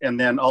here. And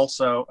then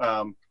also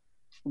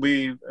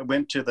we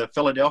went to the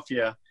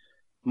Philadelphia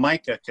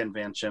MICA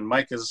convention.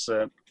 MICA's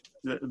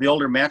the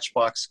older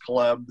Matchbox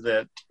club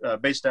that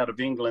based out of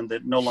England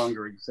that no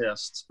longer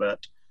exists. But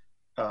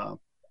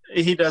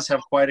he does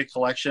have quite a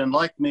collection.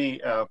 Like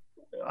me,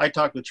 I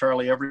talk with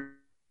Charlie every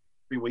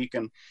week.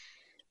 And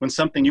when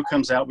something new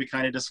comes out, we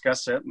kind of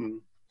discuss it.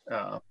 And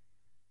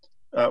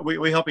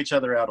we help each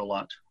other out a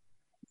lot.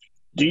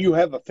 Do you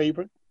have a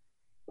favorite?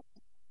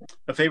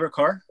 A favorite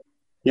car?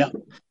 Yeah.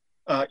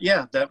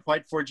 Yeah, that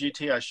white Ford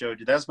GT I showed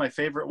you. That's my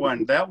favorite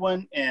one. That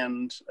one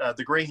and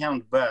the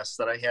Greyhound bus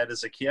that I had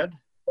as a kid.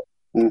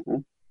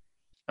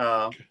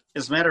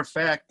 As a matter of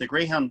fact, the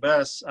Greyhound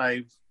bus,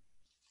 I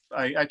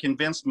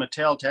convinced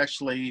Mattel to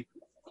actually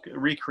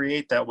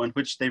recreate that one,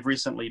 which they've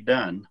recently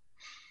done.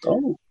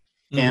 Oh.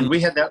 And we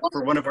had that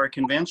for one of our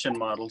convention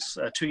models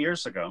 2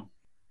 years ago.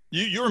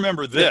 You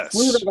remember this?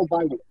 We were gonna go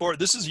buy one.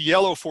 This is a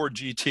yellow Ford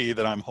GT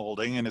that I'm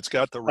holding, and it's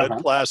got the red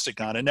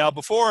plastic on it. Now,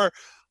 before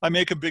I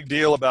make a big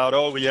deal about,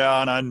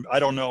 and I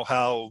don't know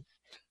how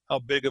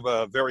big of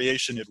a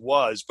variation it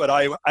was, but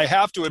I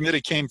have to admit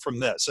it came from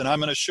this. And I'm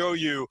going to show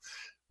you,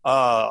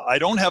 I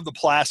don't have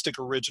the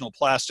original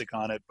plastic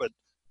on it, but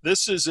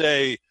this is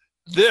the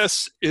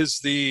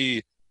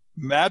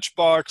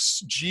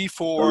Matchbox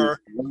G4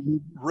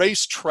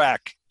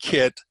 racetrack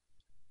kit.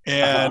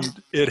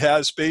 And it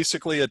has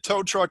basically a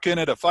tow truck in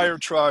it, a fire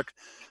truck,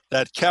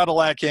 that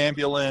Cadillac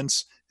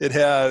ambulance. It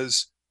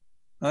has,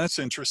 that's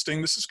interesting.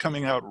 This is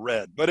coming out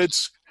red, but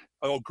it's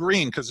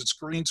green because it's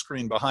green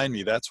screen behind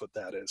me. That's what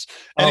that is.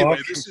 Anyway,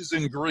 this is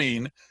in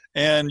green,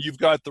 and you've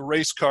got the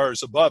race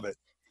cars above it.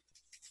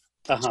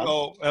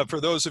 So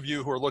for those of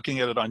you who are looking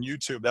at it on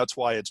YouTube, that's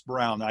why it's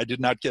brown. I did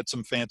not get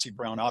some fancy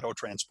brown auto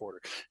transporter.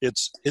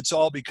 It's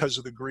all because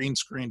of the green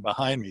screen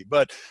behind me.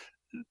 But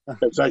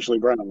it's actually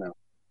brown now.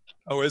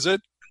 Oh, is it?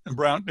 And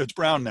brown? It's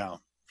brown now.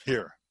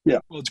 Here. Yeah.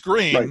 Well, it's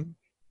green,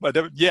 but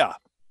yeah.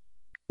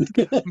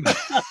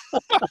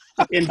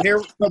 And here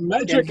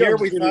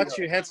we thought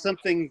you had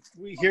something.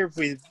 We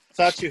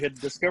thought you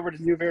had discovered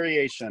a new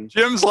variation.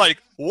 Jim's like,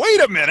 wait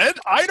a minute,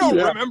 I don't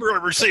remember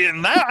ever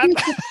seeing that.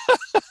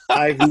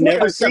 I've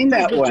never seen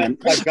that one.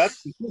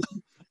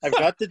 I've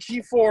got the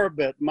G4,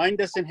 but mine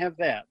doesn't have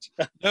that.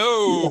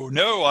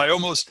 No, I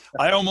almost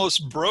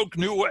broke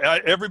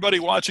everybody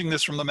watching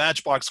this from the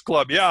Matchbox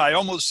Club. Yeah, I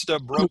almost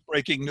broke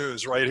breaking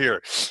news right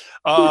here.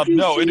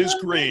 No, it is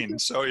green.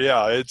 So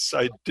yeah,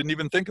 I didn't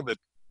even think of it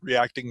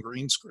reacting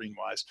green screen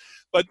wise.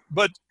 But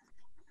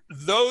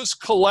those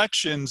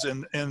collections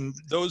and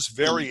those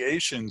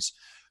variations,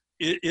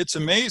 it's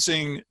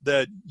amazing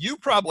that you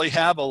probably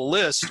have a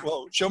list.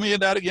 Well, show me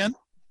that again.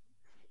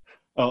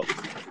 Oh,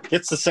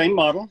 it's the same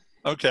model.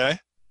 Okay.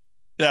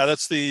 Yeah,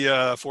 that's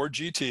the Ford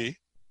GT.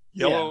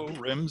 Yellow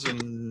rims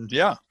and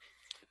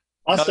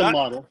Awesome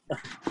model.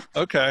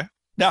 Okay.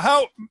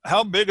 Now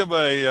how big of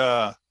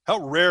how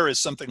rare is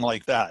something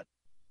like that?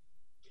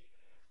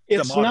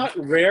 It's not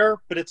rare,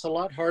 but it's a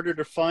lot harder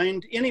to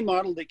find. Any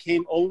model that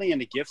came only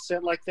in a gift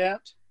set like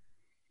that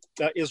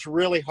is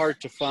really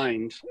hard to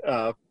find.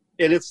 And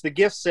it's the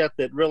gift set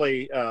that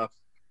really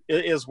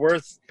is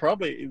worth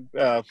probably,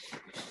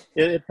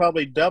 it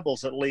probably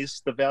doubles at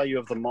least the value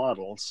of the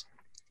models.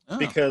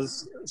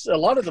 Because a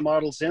lot of the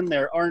models in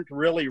there aren't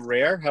really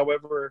rare.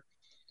 However,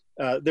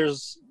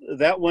 there's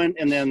that one,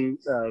 and then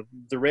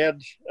the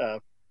red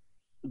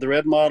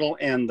model,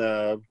 and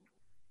the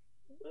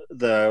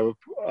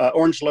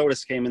Orange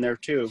Lotus came in there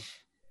too,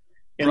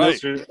 and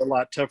those are a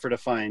lot tougher to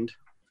find.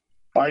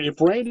 All right,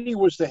 if Randy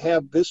was to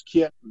have this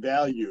kit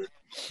valued,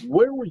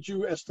 where would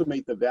you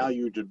estimate the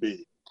value to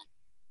be?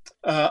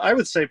 I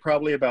would say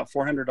probably about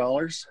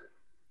 $400.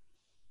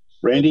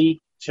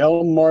 Randy,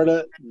 tell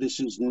Marta this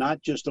is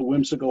not just a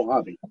whimsical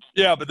hobby.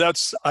 Yeah, but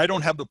I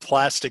don't have the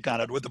plastic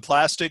on it. Would the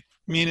plastic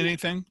mean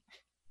anything?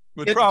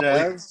 It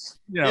does.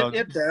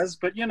 It does.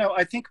 But,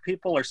 I think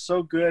people are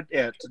so good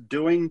at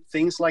doing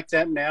things like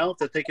that now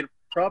that they could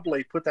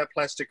probably put that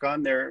plastic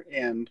on there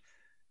and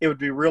it would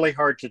be really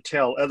hard to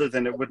tell, other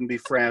than it wouldn't be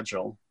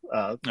fragile,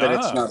 that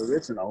it's not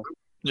original.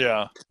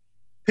 Yeah.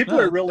 People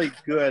are really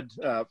good,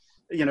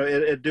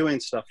 at doing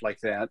stuff like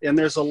that. And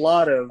there's a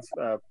lot of,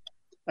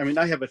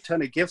 I have a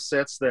ton of gift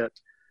sets that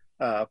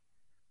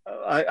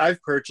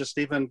I've purchased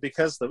even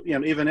because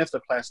even if the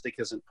plastic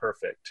isn't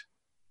perfect.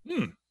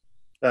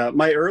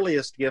 My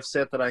earliest gift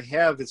set that I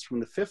have is from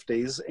the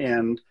 50s,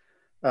 and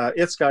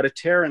it's got a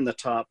tear in the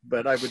top,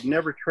 but I would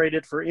never trade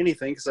it for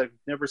anything because I've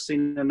never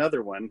seen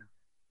another one.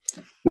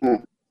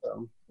 So.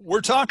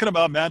 We're talking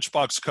about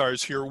Matchbox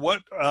cars here.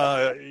 What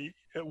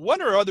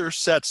are other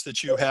sets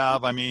that you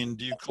have? I mean,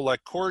 do you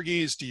collect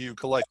Corgis? Do you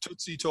collect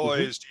Tootsie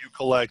Toys? Do you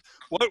collect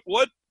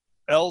what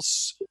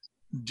else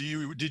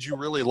did you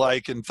really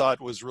like and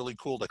thought was really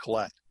cool to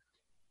collect?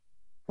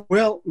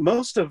 Well,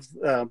 most of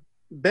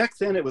back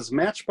then it was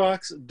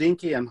Matchbox,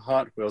 Dinky, and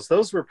Hot Wheels.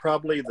 Those were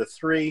probably the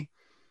three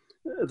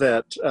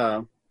that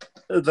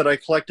I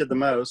collected the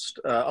most.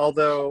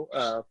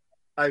 Although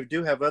I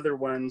do have other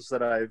ones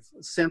that I've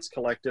since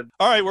collected.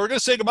 All right, we're going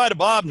to say goodbye to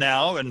Bob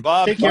now. And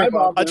Bob,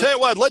 I'll tell you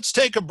what, let's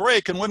take a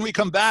break. And when we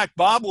come back,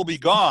 Bob will be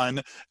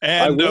gone.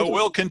 And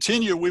we'll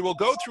continue. We will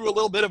go through a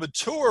little bit of a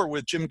tour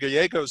with Jim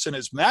Gallegos and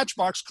his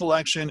Matchbox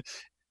collection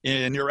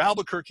near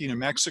Albuquerque, New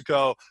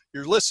Mexico.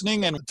 You're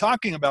listening and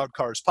Talking About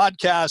Cars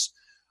podcast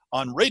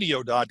on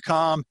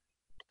radio.com.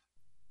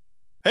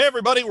 Hey,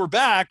 everybody, we're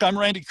back. I'm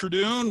Randy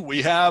Cardoon.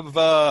 We have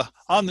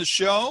on the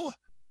show,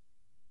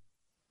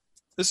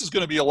 this is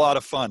going to be a lot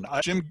of fun.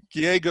 Jim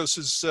Gallegos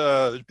has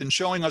been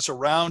showing us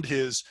around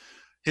his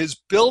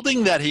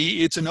building that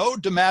it's an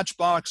ode to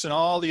Matchbox and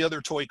all the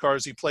other toy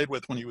cars he played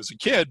with when he was a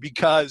kid,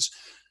 because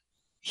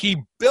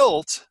he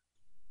built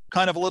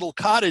kind of a little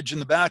cottage in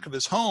the back of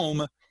his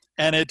home,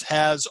 and it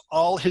has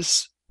all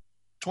his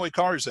toy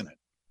cars in it.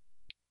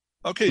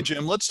 Okay,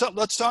 Jim, let's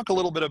talk a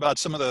little bit about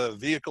some of the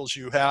vehicles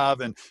you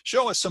have and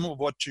show us some of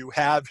what you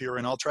have here,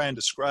 and I'll try and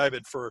describe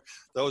it for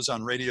those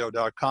on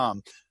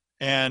radio.com.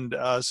 And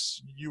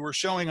you were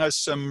showing us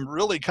some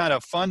really kind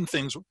of fun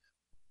things.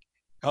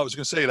 I was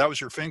going to say that was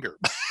your finger.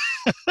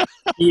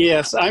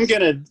 Yes, I'm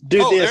going to do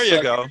this. There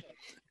you go.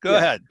 Go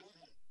ahead.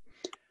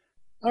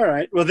 All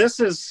right. Well,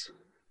 this is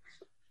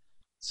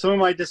some of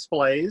my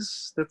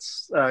displays.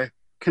 That's a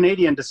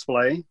Canadian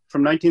display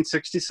from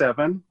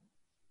 1967.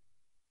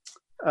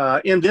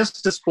 In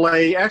this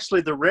display,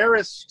 actually the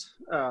rarest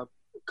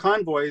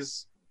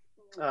convoys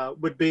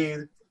would be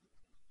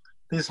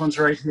these ones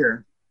right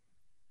here.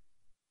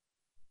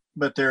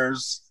 But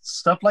there's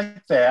stuff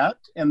like that.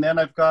 And then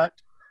I've got...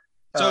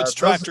 So it's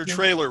tractor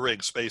trailer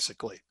rigs,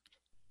 basically.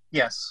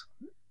 Yes.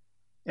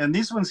 And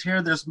these ones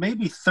here, there's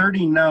maybe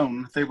 30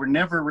 known. They were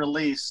never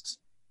released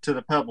to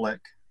the public.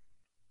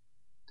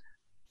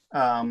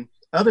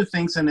 Other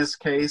things in this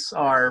case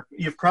are,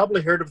 you've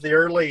probably heard of the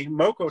early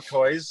Moco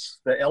toys,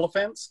 the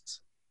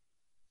elephants.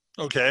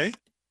 Okay.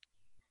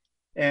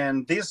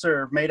 And these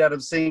are made out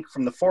of zinc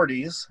from the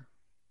 40s.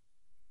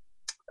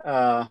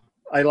 I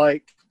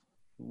like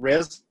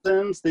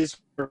resins. These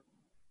are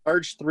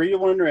large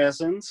 3-to-1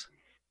 resins.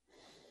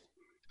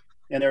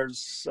 And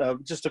there's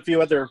just a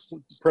few other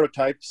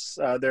prototypes.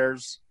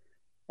 There's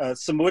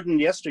some wooden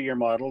yesteryear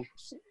models.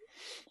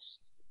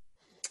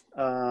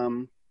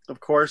 Of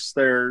course,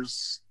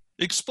 there's...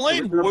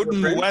 Explain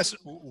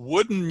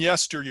wooden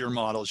yesteryear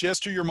models.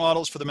 Yesteryear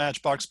models, for the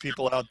Matchbox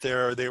people out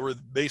there, they were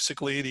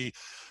basically the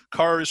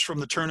cars from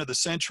the turn of the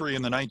century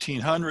in the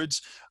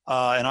 1900s,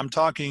 and I'm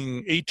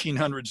talking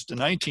 1800s to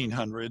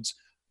 1900s,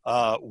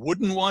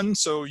 wooden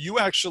ones. So you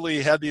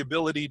actually had the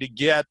ability to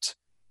get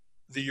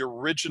the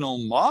original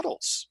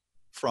models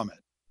from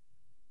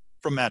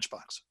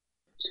Matchbox.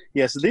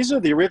 Yes, these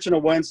are the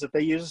original ones that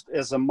they used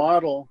as a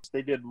model.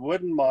 They did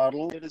wooden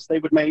model. They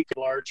would make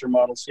larger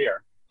models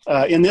here.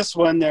 In this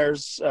one,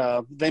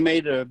 they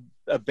made a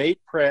bait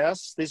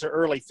press. These are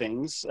early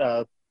things.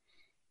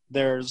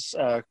 There's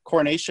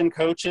coronation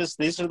coaches.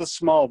 These are the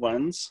small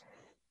ones.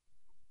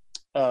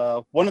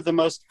 One of the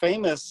most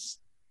famous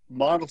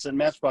models that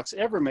Matchbox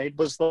ever made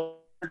was the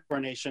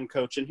coronation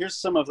coach, and here's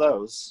some of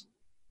those.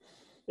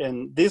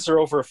 And these are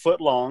over a foot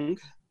long.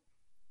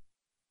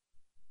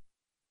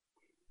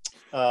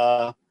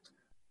 Now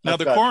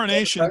the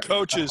coronation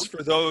coaches,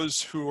 for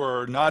those who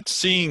are not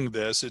seeing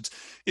this,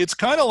 it's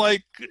kind of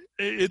like,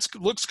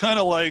 looks kind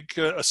of like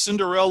a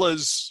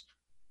Cinderella's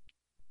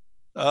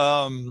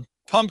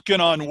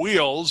pumpkin on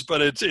wheels,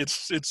 but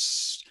it's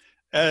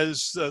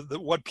as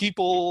what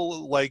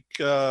people like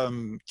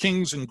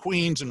kings and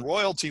queens and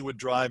royalty would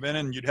drive in,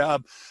 and you'd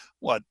have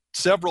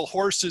several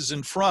horses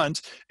in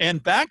front.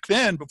 And back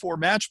then, before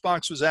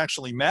Matchbox was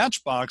actually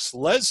Matchbox,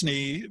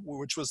 Lesney,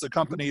 which was the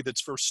company that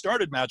first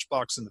started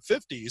Matchbox in the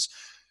 50s,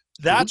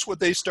 that's what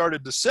they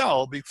started to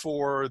sell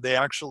before they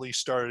actually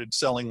started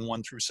selling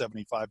 1 through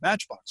 75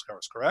 Matchbox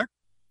cars, correct?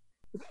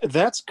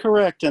 That's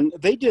correct. And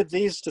they did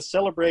these to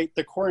celebrate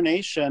the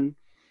coronation.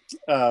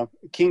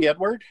 King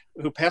Edward,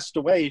 who passed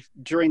away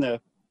during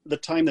the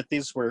time that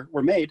these were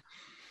made,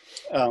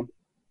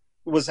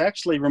 was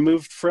actually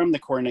removed from the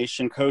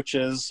coronation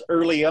coaches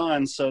early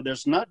on, so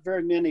there's not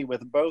very many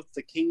with both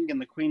the king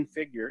and the queen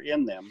figure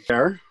in them.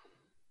 There,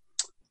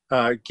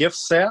 gift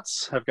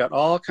sets. I've got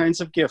all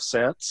kinds of gift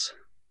sets,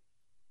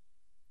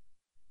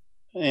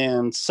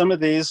 and some of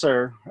these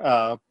are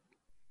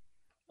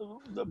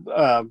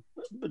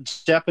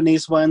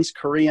Japanese ones,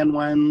 Korean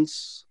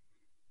ones.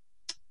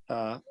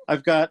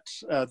 I've got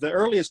the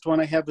earliest one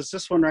I have is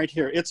this one right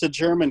here. It's a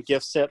German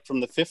gift set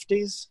from the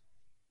 50s.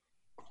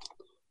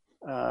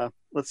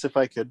 Let's see if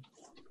I could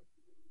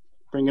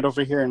bring it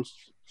over here and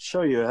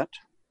show you it.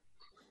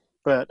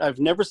 But I've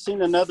never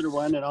seen another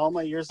one in all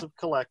my years of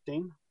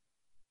collecting.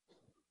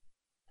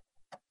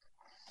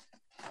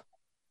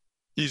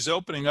 He's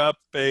opening up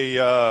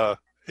a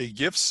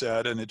gift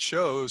set, and it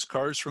shows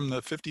cars from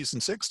the 50s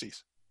and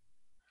 60s.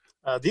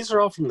 These are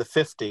all from the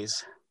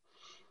 50s.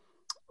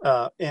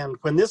 And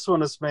when this one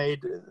was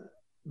made,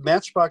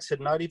 Matchbox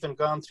had not even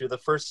gone through the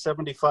first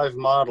 75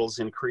 models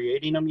in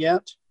creating them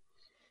yet.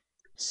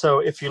 So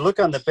if you look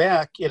on the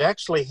back, it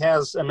actually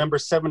has a number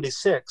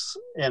 76,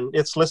 and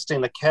it's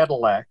listing the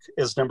Cadillac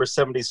as number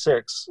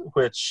 76,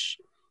 which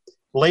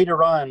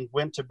later on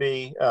went to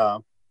be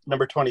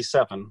number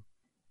 27.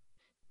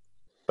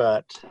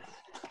 But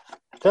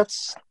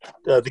that's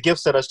the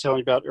gifts that I was telling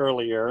you about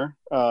earlier.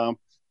 I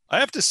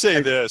have to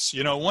say this,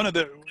 one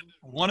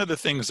of the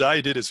things I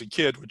did as a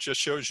kid, which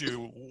just shows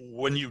you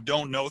when you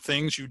don't know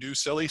things, you do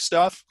silly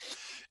stuff,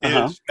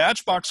 is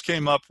Matchbox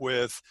came up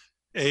with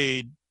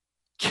a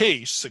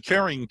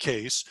carrying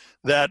case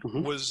that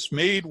was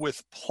made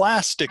with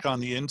plastic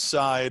on the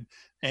inside,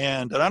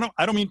 and I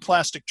don't mean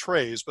plastic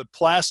trays, but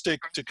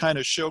plastic to kind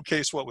of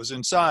showcase what was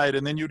inside,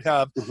 and then you'd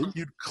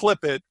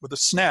clip it with a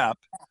snap,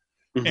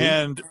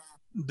 and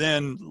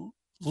then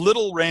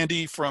little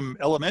Randy from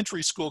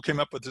elementary school came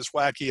up with this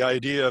wacky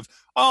idea of,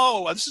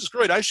 oh, this is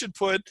great, I should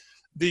put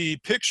the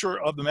picture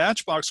of the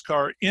Matchbox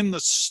car in the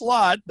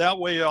slot. That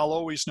way I'll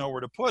always know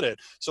where to put it.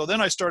 So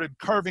then I started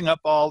carving up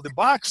all the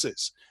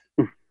boxes.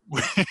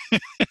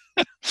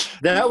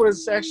 That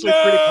was actually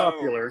pretty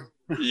popular.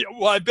 Yeah,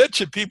 well, I bet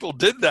you people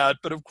did that.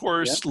 But of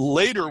course,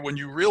 later when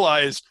you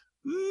realize,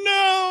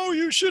 no,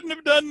 you shouldn't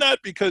have done that,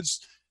 because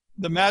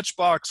the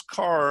Matchbox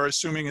car,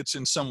 assuming it's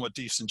in somewhat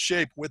decent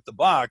shape with the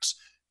box,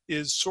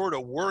 is sort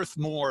of worth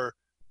more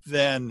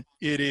than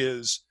it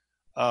is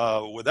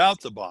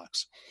without the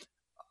box.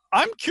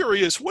 I'm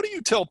curious, what do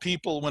you tell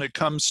people when it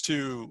comes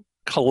to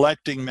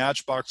collecting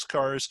Matchbox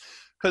cars?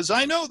 Because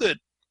I know that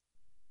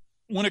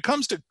when it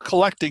comes to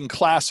collecting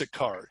classic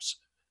cars,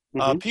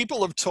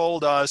 people have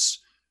told us,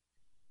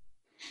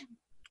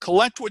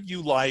 collect what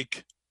you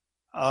like,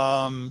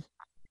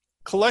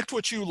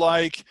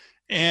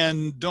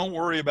 and don't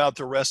worry about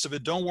the rest of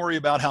it. Don't worry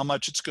about how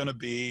much it's going to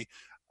be.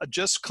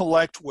 Just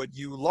collect what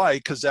you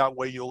like, because that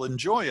way you'll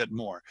enjoy it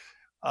more.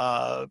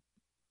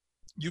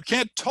 You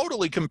can't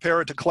totally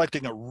compare it to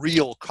collecting a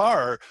real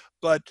car,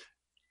 but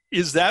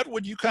is that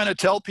what you kind of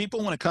tell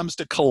people when it comes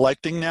to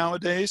collecting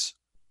nowadays?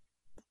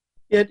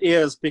 It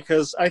is,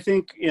 because I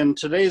think in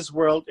today's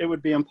world, it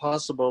would be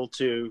impossible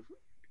to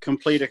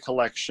complete a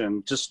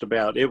collection, just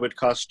about. It would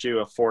cost you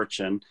a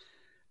fortune.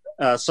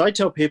 So I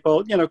tell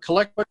people,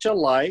 collect what you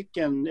like,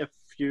 and if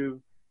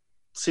you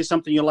see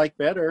something you like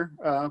better,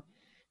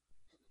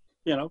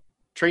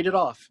 trade it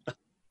off.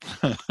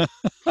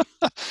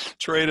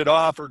 Trade it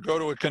off, or go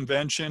to a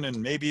convention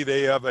and maybe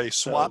they have a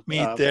swap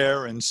meet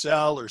there and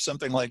sell, or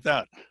something like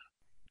that.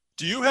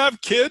 Do you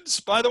have kids,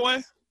 by the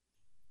way?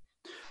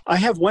 I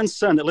have one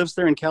son that lives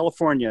there in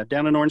California,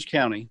 down in Orange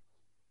County.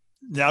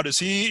 Now, is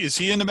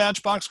he into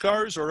Matchbox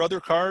cars or other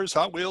cars,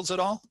 Hot Wheels at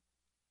all?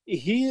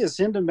 He is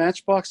into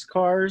Matchbox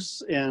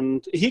cars,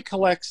 and he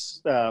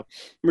collects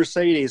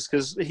Mercedes,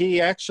 because he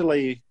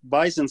actually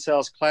buys and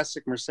sells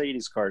classic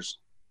Mercedes cars.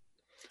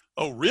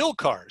 Oh, real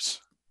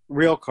cars?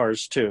 Real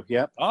cars too,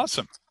 yep.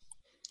 Awesome.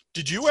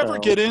 Did you ever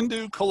get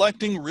into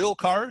collecting real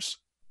cars?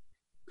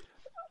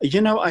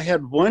 I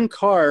had one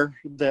car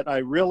that I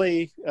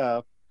really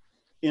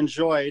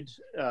enjoyed,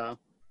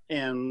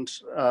 and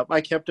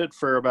I kept it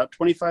for about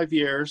 25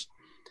 years,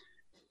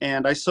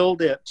 and I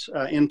sold it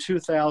in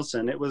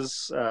 2000. It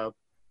was,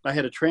 I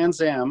had a Trans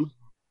Am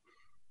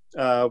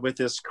with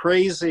this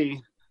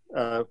crazy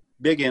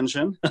big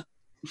engine.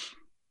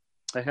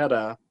 I had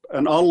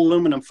an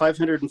all-aluminum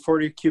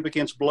 540 cubic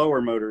inch blower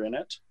motor in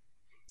it.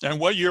 And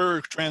what year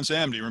Trans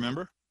Am, do you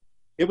remember?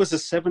 It was a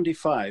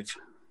 75.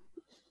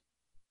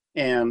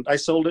 And I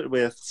sold it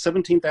with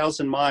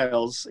 17,000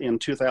 miles in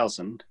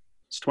 2000.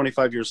 It's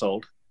 25 years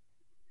old.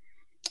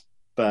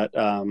 But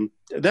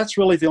that's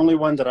really the only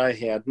one that I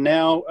had.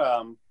 Now,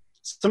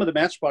 some of the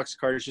Matchbox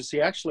cars you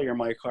see actually are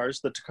my cars.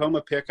 The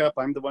Tacoma pickup,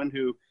 I'm the one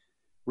who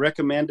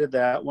recommended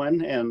that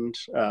one, and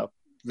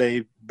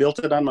they built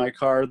it on my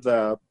car.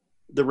 The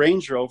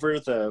Range Rover,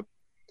 the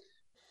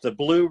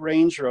blue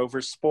Range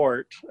Rover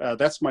Sport,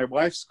 that's my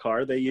wife's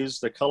car. They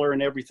used the color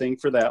and everything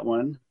for that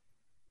one.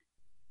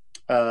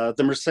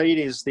 The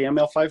Mercedes, the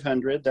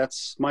ML500,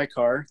 that's my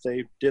car.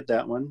 They did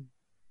that one.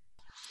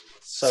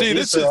 So see,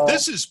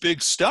 this is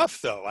big stuff,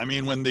 though. I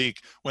mean, when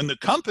the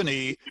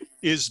company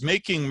is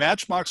making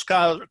Matchbox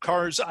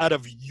cars out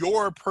of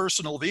your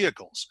personal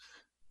vehicles,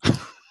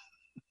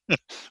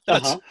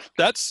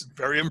 that's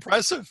very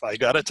impressive, I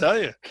got to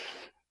tell you.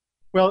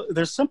 Well,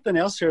 there's something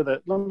else here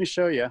that, let me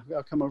show you.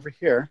 I'll come over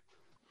here.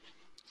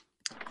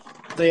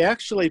 They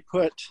actually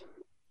put,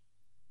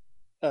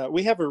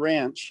 we have a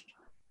ranch,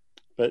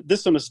 but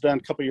this one was done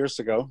a couple years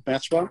ago,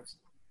 Matchbox.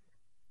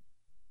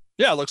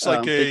 Yeah, it looks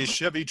like a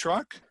Chevy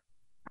truck.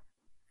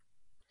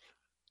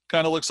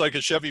 Kind of looks like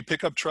a Chevy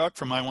pickup truck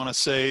from, I want to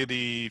say,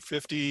 the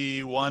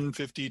 51,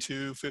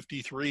 52,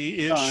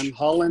 53-ish.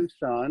 Holland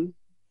Sean.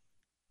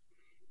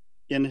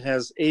 And it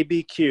has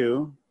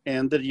ABQ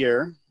and the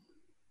year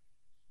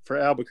for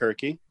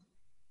Albuquerque.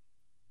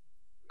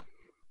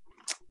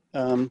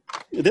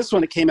 This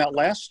one, it came out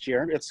last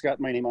year. It's got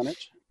my name on it.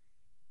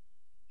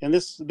 And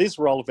these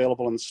were all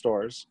available in the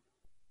stores.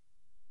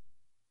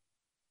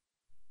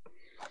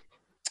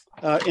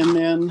 And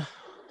then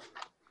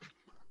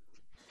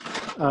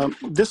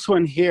this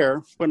one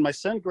here, when my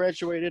son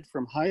graduated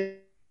from high,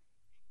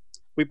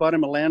 we bought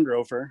him a Land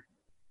Rover.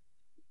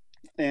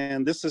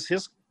 And this is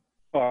his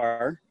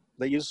car.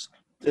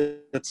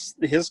 It's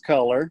his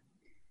color.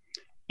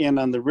 And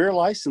on the rear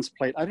license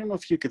plate, I don't know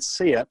if you could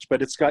see it,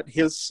 but it's got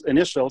his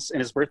initials and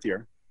his birth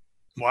year.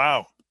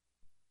 Wow.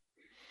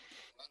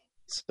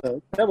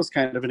 So that was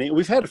kind of neat.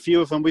 We've had a few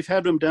of them. We've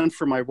had them done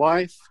for my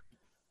wife.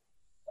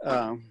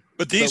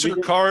 But these are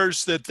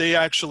cars that they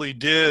actually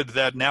did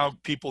that now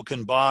people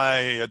can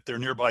buy at their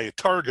nearby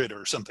Target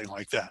or something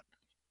like that.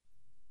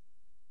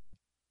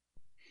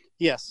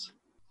 Yes.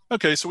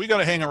 Okay, so we got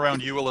to hang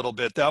around you a little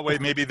bit. That way,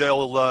 maybe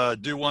they'll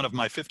do one of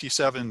my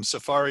 '57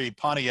 Safari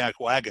Pontiac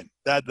wagon.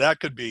 That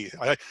could be.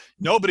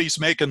 Nobody's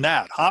making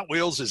that. Hot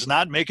Wheels is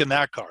not making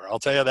that car. I'll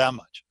tell you that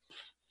much.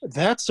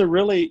 That's a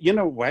really,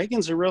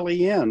 wagons are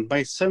really in.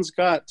 My son's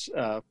got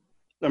a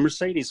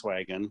Mercedes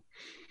wagon.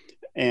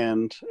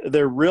 and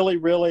they're really,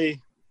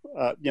 really,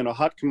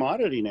 hot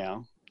commodity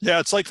now. Yeah,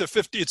 it's like the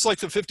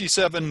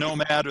 57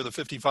 Nomad or the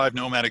 55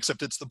 Nomad,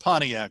 except it's the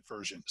Pontiac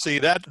version. See,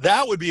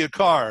 that would be a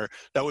car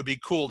that would be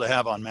cool to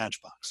have on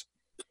Matchbox.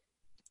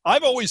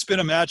 I've always been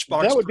a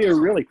Matchbox. That would be a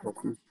really cool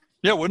one.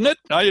 Yeah, wouldn't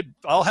it?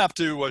 I'll have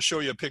to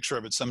show you a picture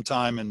of it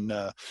sometime, and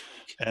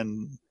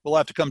we'll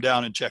have to come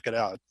down and check it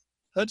out.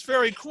 That's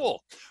very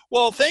cool.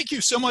 Well, thank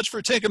you so much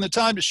for taking the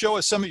time to show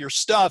us some of your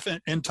stuff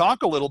and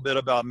talk a little bit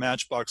about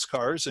Matchbox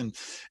cars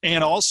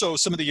and also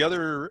some of the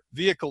other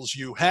vehicles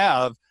you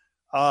have.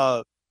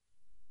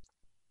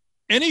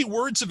 Any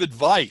words of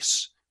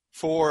advice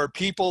for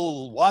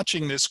people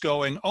watching this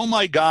going, oh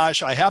my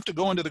gosh, I have to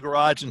go into the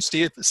garage and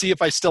see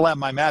if I still have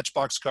my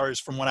Matchbox cars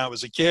from when I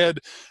was a kid?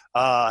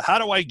 How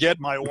do I get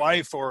my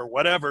wife or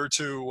whatever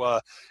to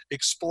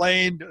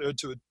explain,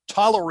 to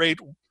tolerate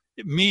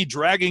me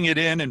dragging it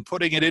in and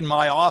putting it in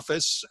my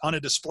office on a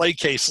display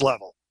case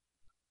level?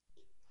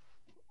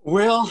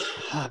 Well,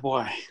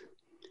 boy,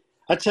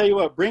 I tell you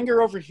what, bring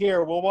her over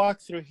here. We'll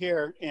walk through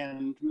here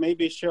and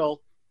maybe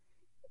she'll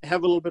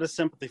have a little bit of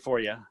sympathy for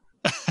you.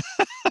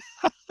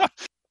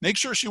 Make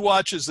sure she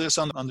watches this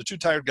on the Two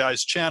Tired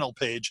Guys channel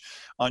page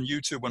on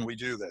YouTube when we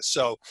do this.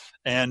 So,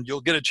 and you'll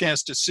get a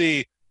chance to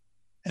see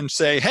and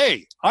say,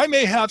 hey, I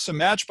may have some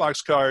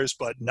Matchbox cars,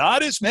 but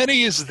not as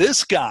many as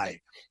this guy.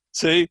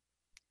 See,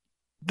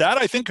 that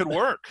I think could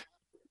work.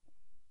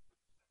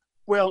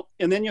 Well,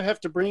 and then you have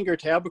to bring her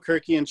to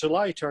Albuquerque in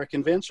July to our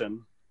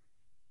convention.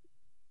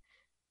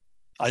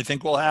 I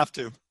think we'll have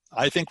to.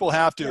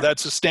 Yeah.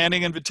 That's a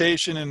standing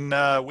invitation,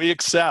 and we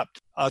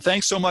accept.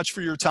 Thanks so much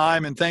for your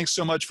time, and thanks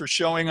so much for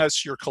showing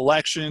us your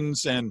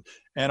collections and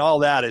all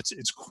that.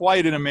 It's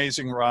quite an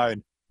amazing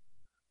ride.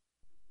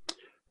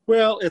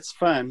 Well, it's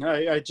fun.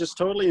 I just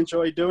totally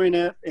enjoy doing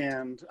it,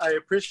 and I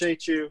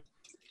appreciate you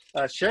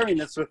sharing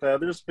this with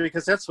others,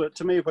 because that's what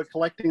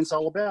collecting is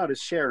all about,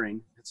 is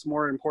sharing. It's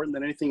more important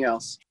than anything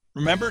else.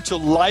 Remember to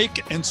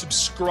like and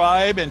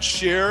subscribe and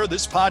share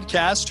this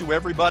podcast to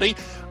everybody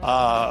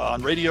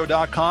on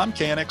radio.com,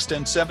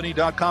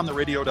 knx1070.com, the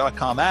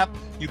radio.com app.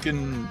 You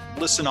can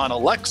listen on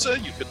Alexa.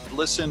 You could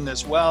listen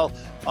as well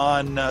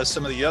on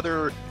some of the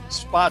other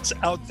spots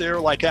out there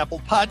like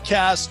Apple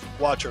Podcasts.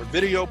 Watch our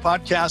video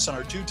podcasts on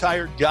our Two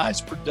Tired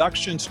Guys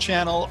Productions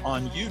channel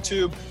on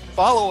YouTube.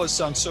 Follow us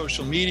on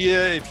social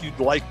media if you'd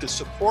like to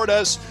support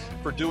us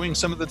for doing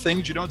some of the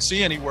things you don't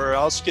see anywhere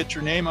else. Get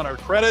your name on our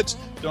credits.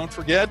 Don't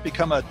forget,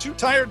 become a Two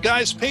Tired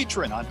Guys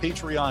patron on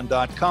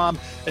patreon.com.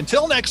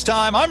 Until next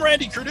time, I'm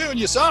Randy Cardoon.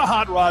 You saw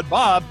Hot Rod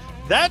Bob.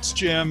 That's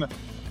Jim.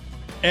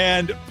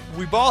 And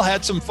we've all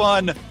had some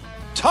fun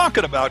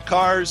talking about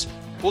cars.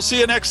 We'll see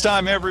you next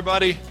time,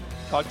 everybody.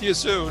 Talk to you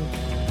soon.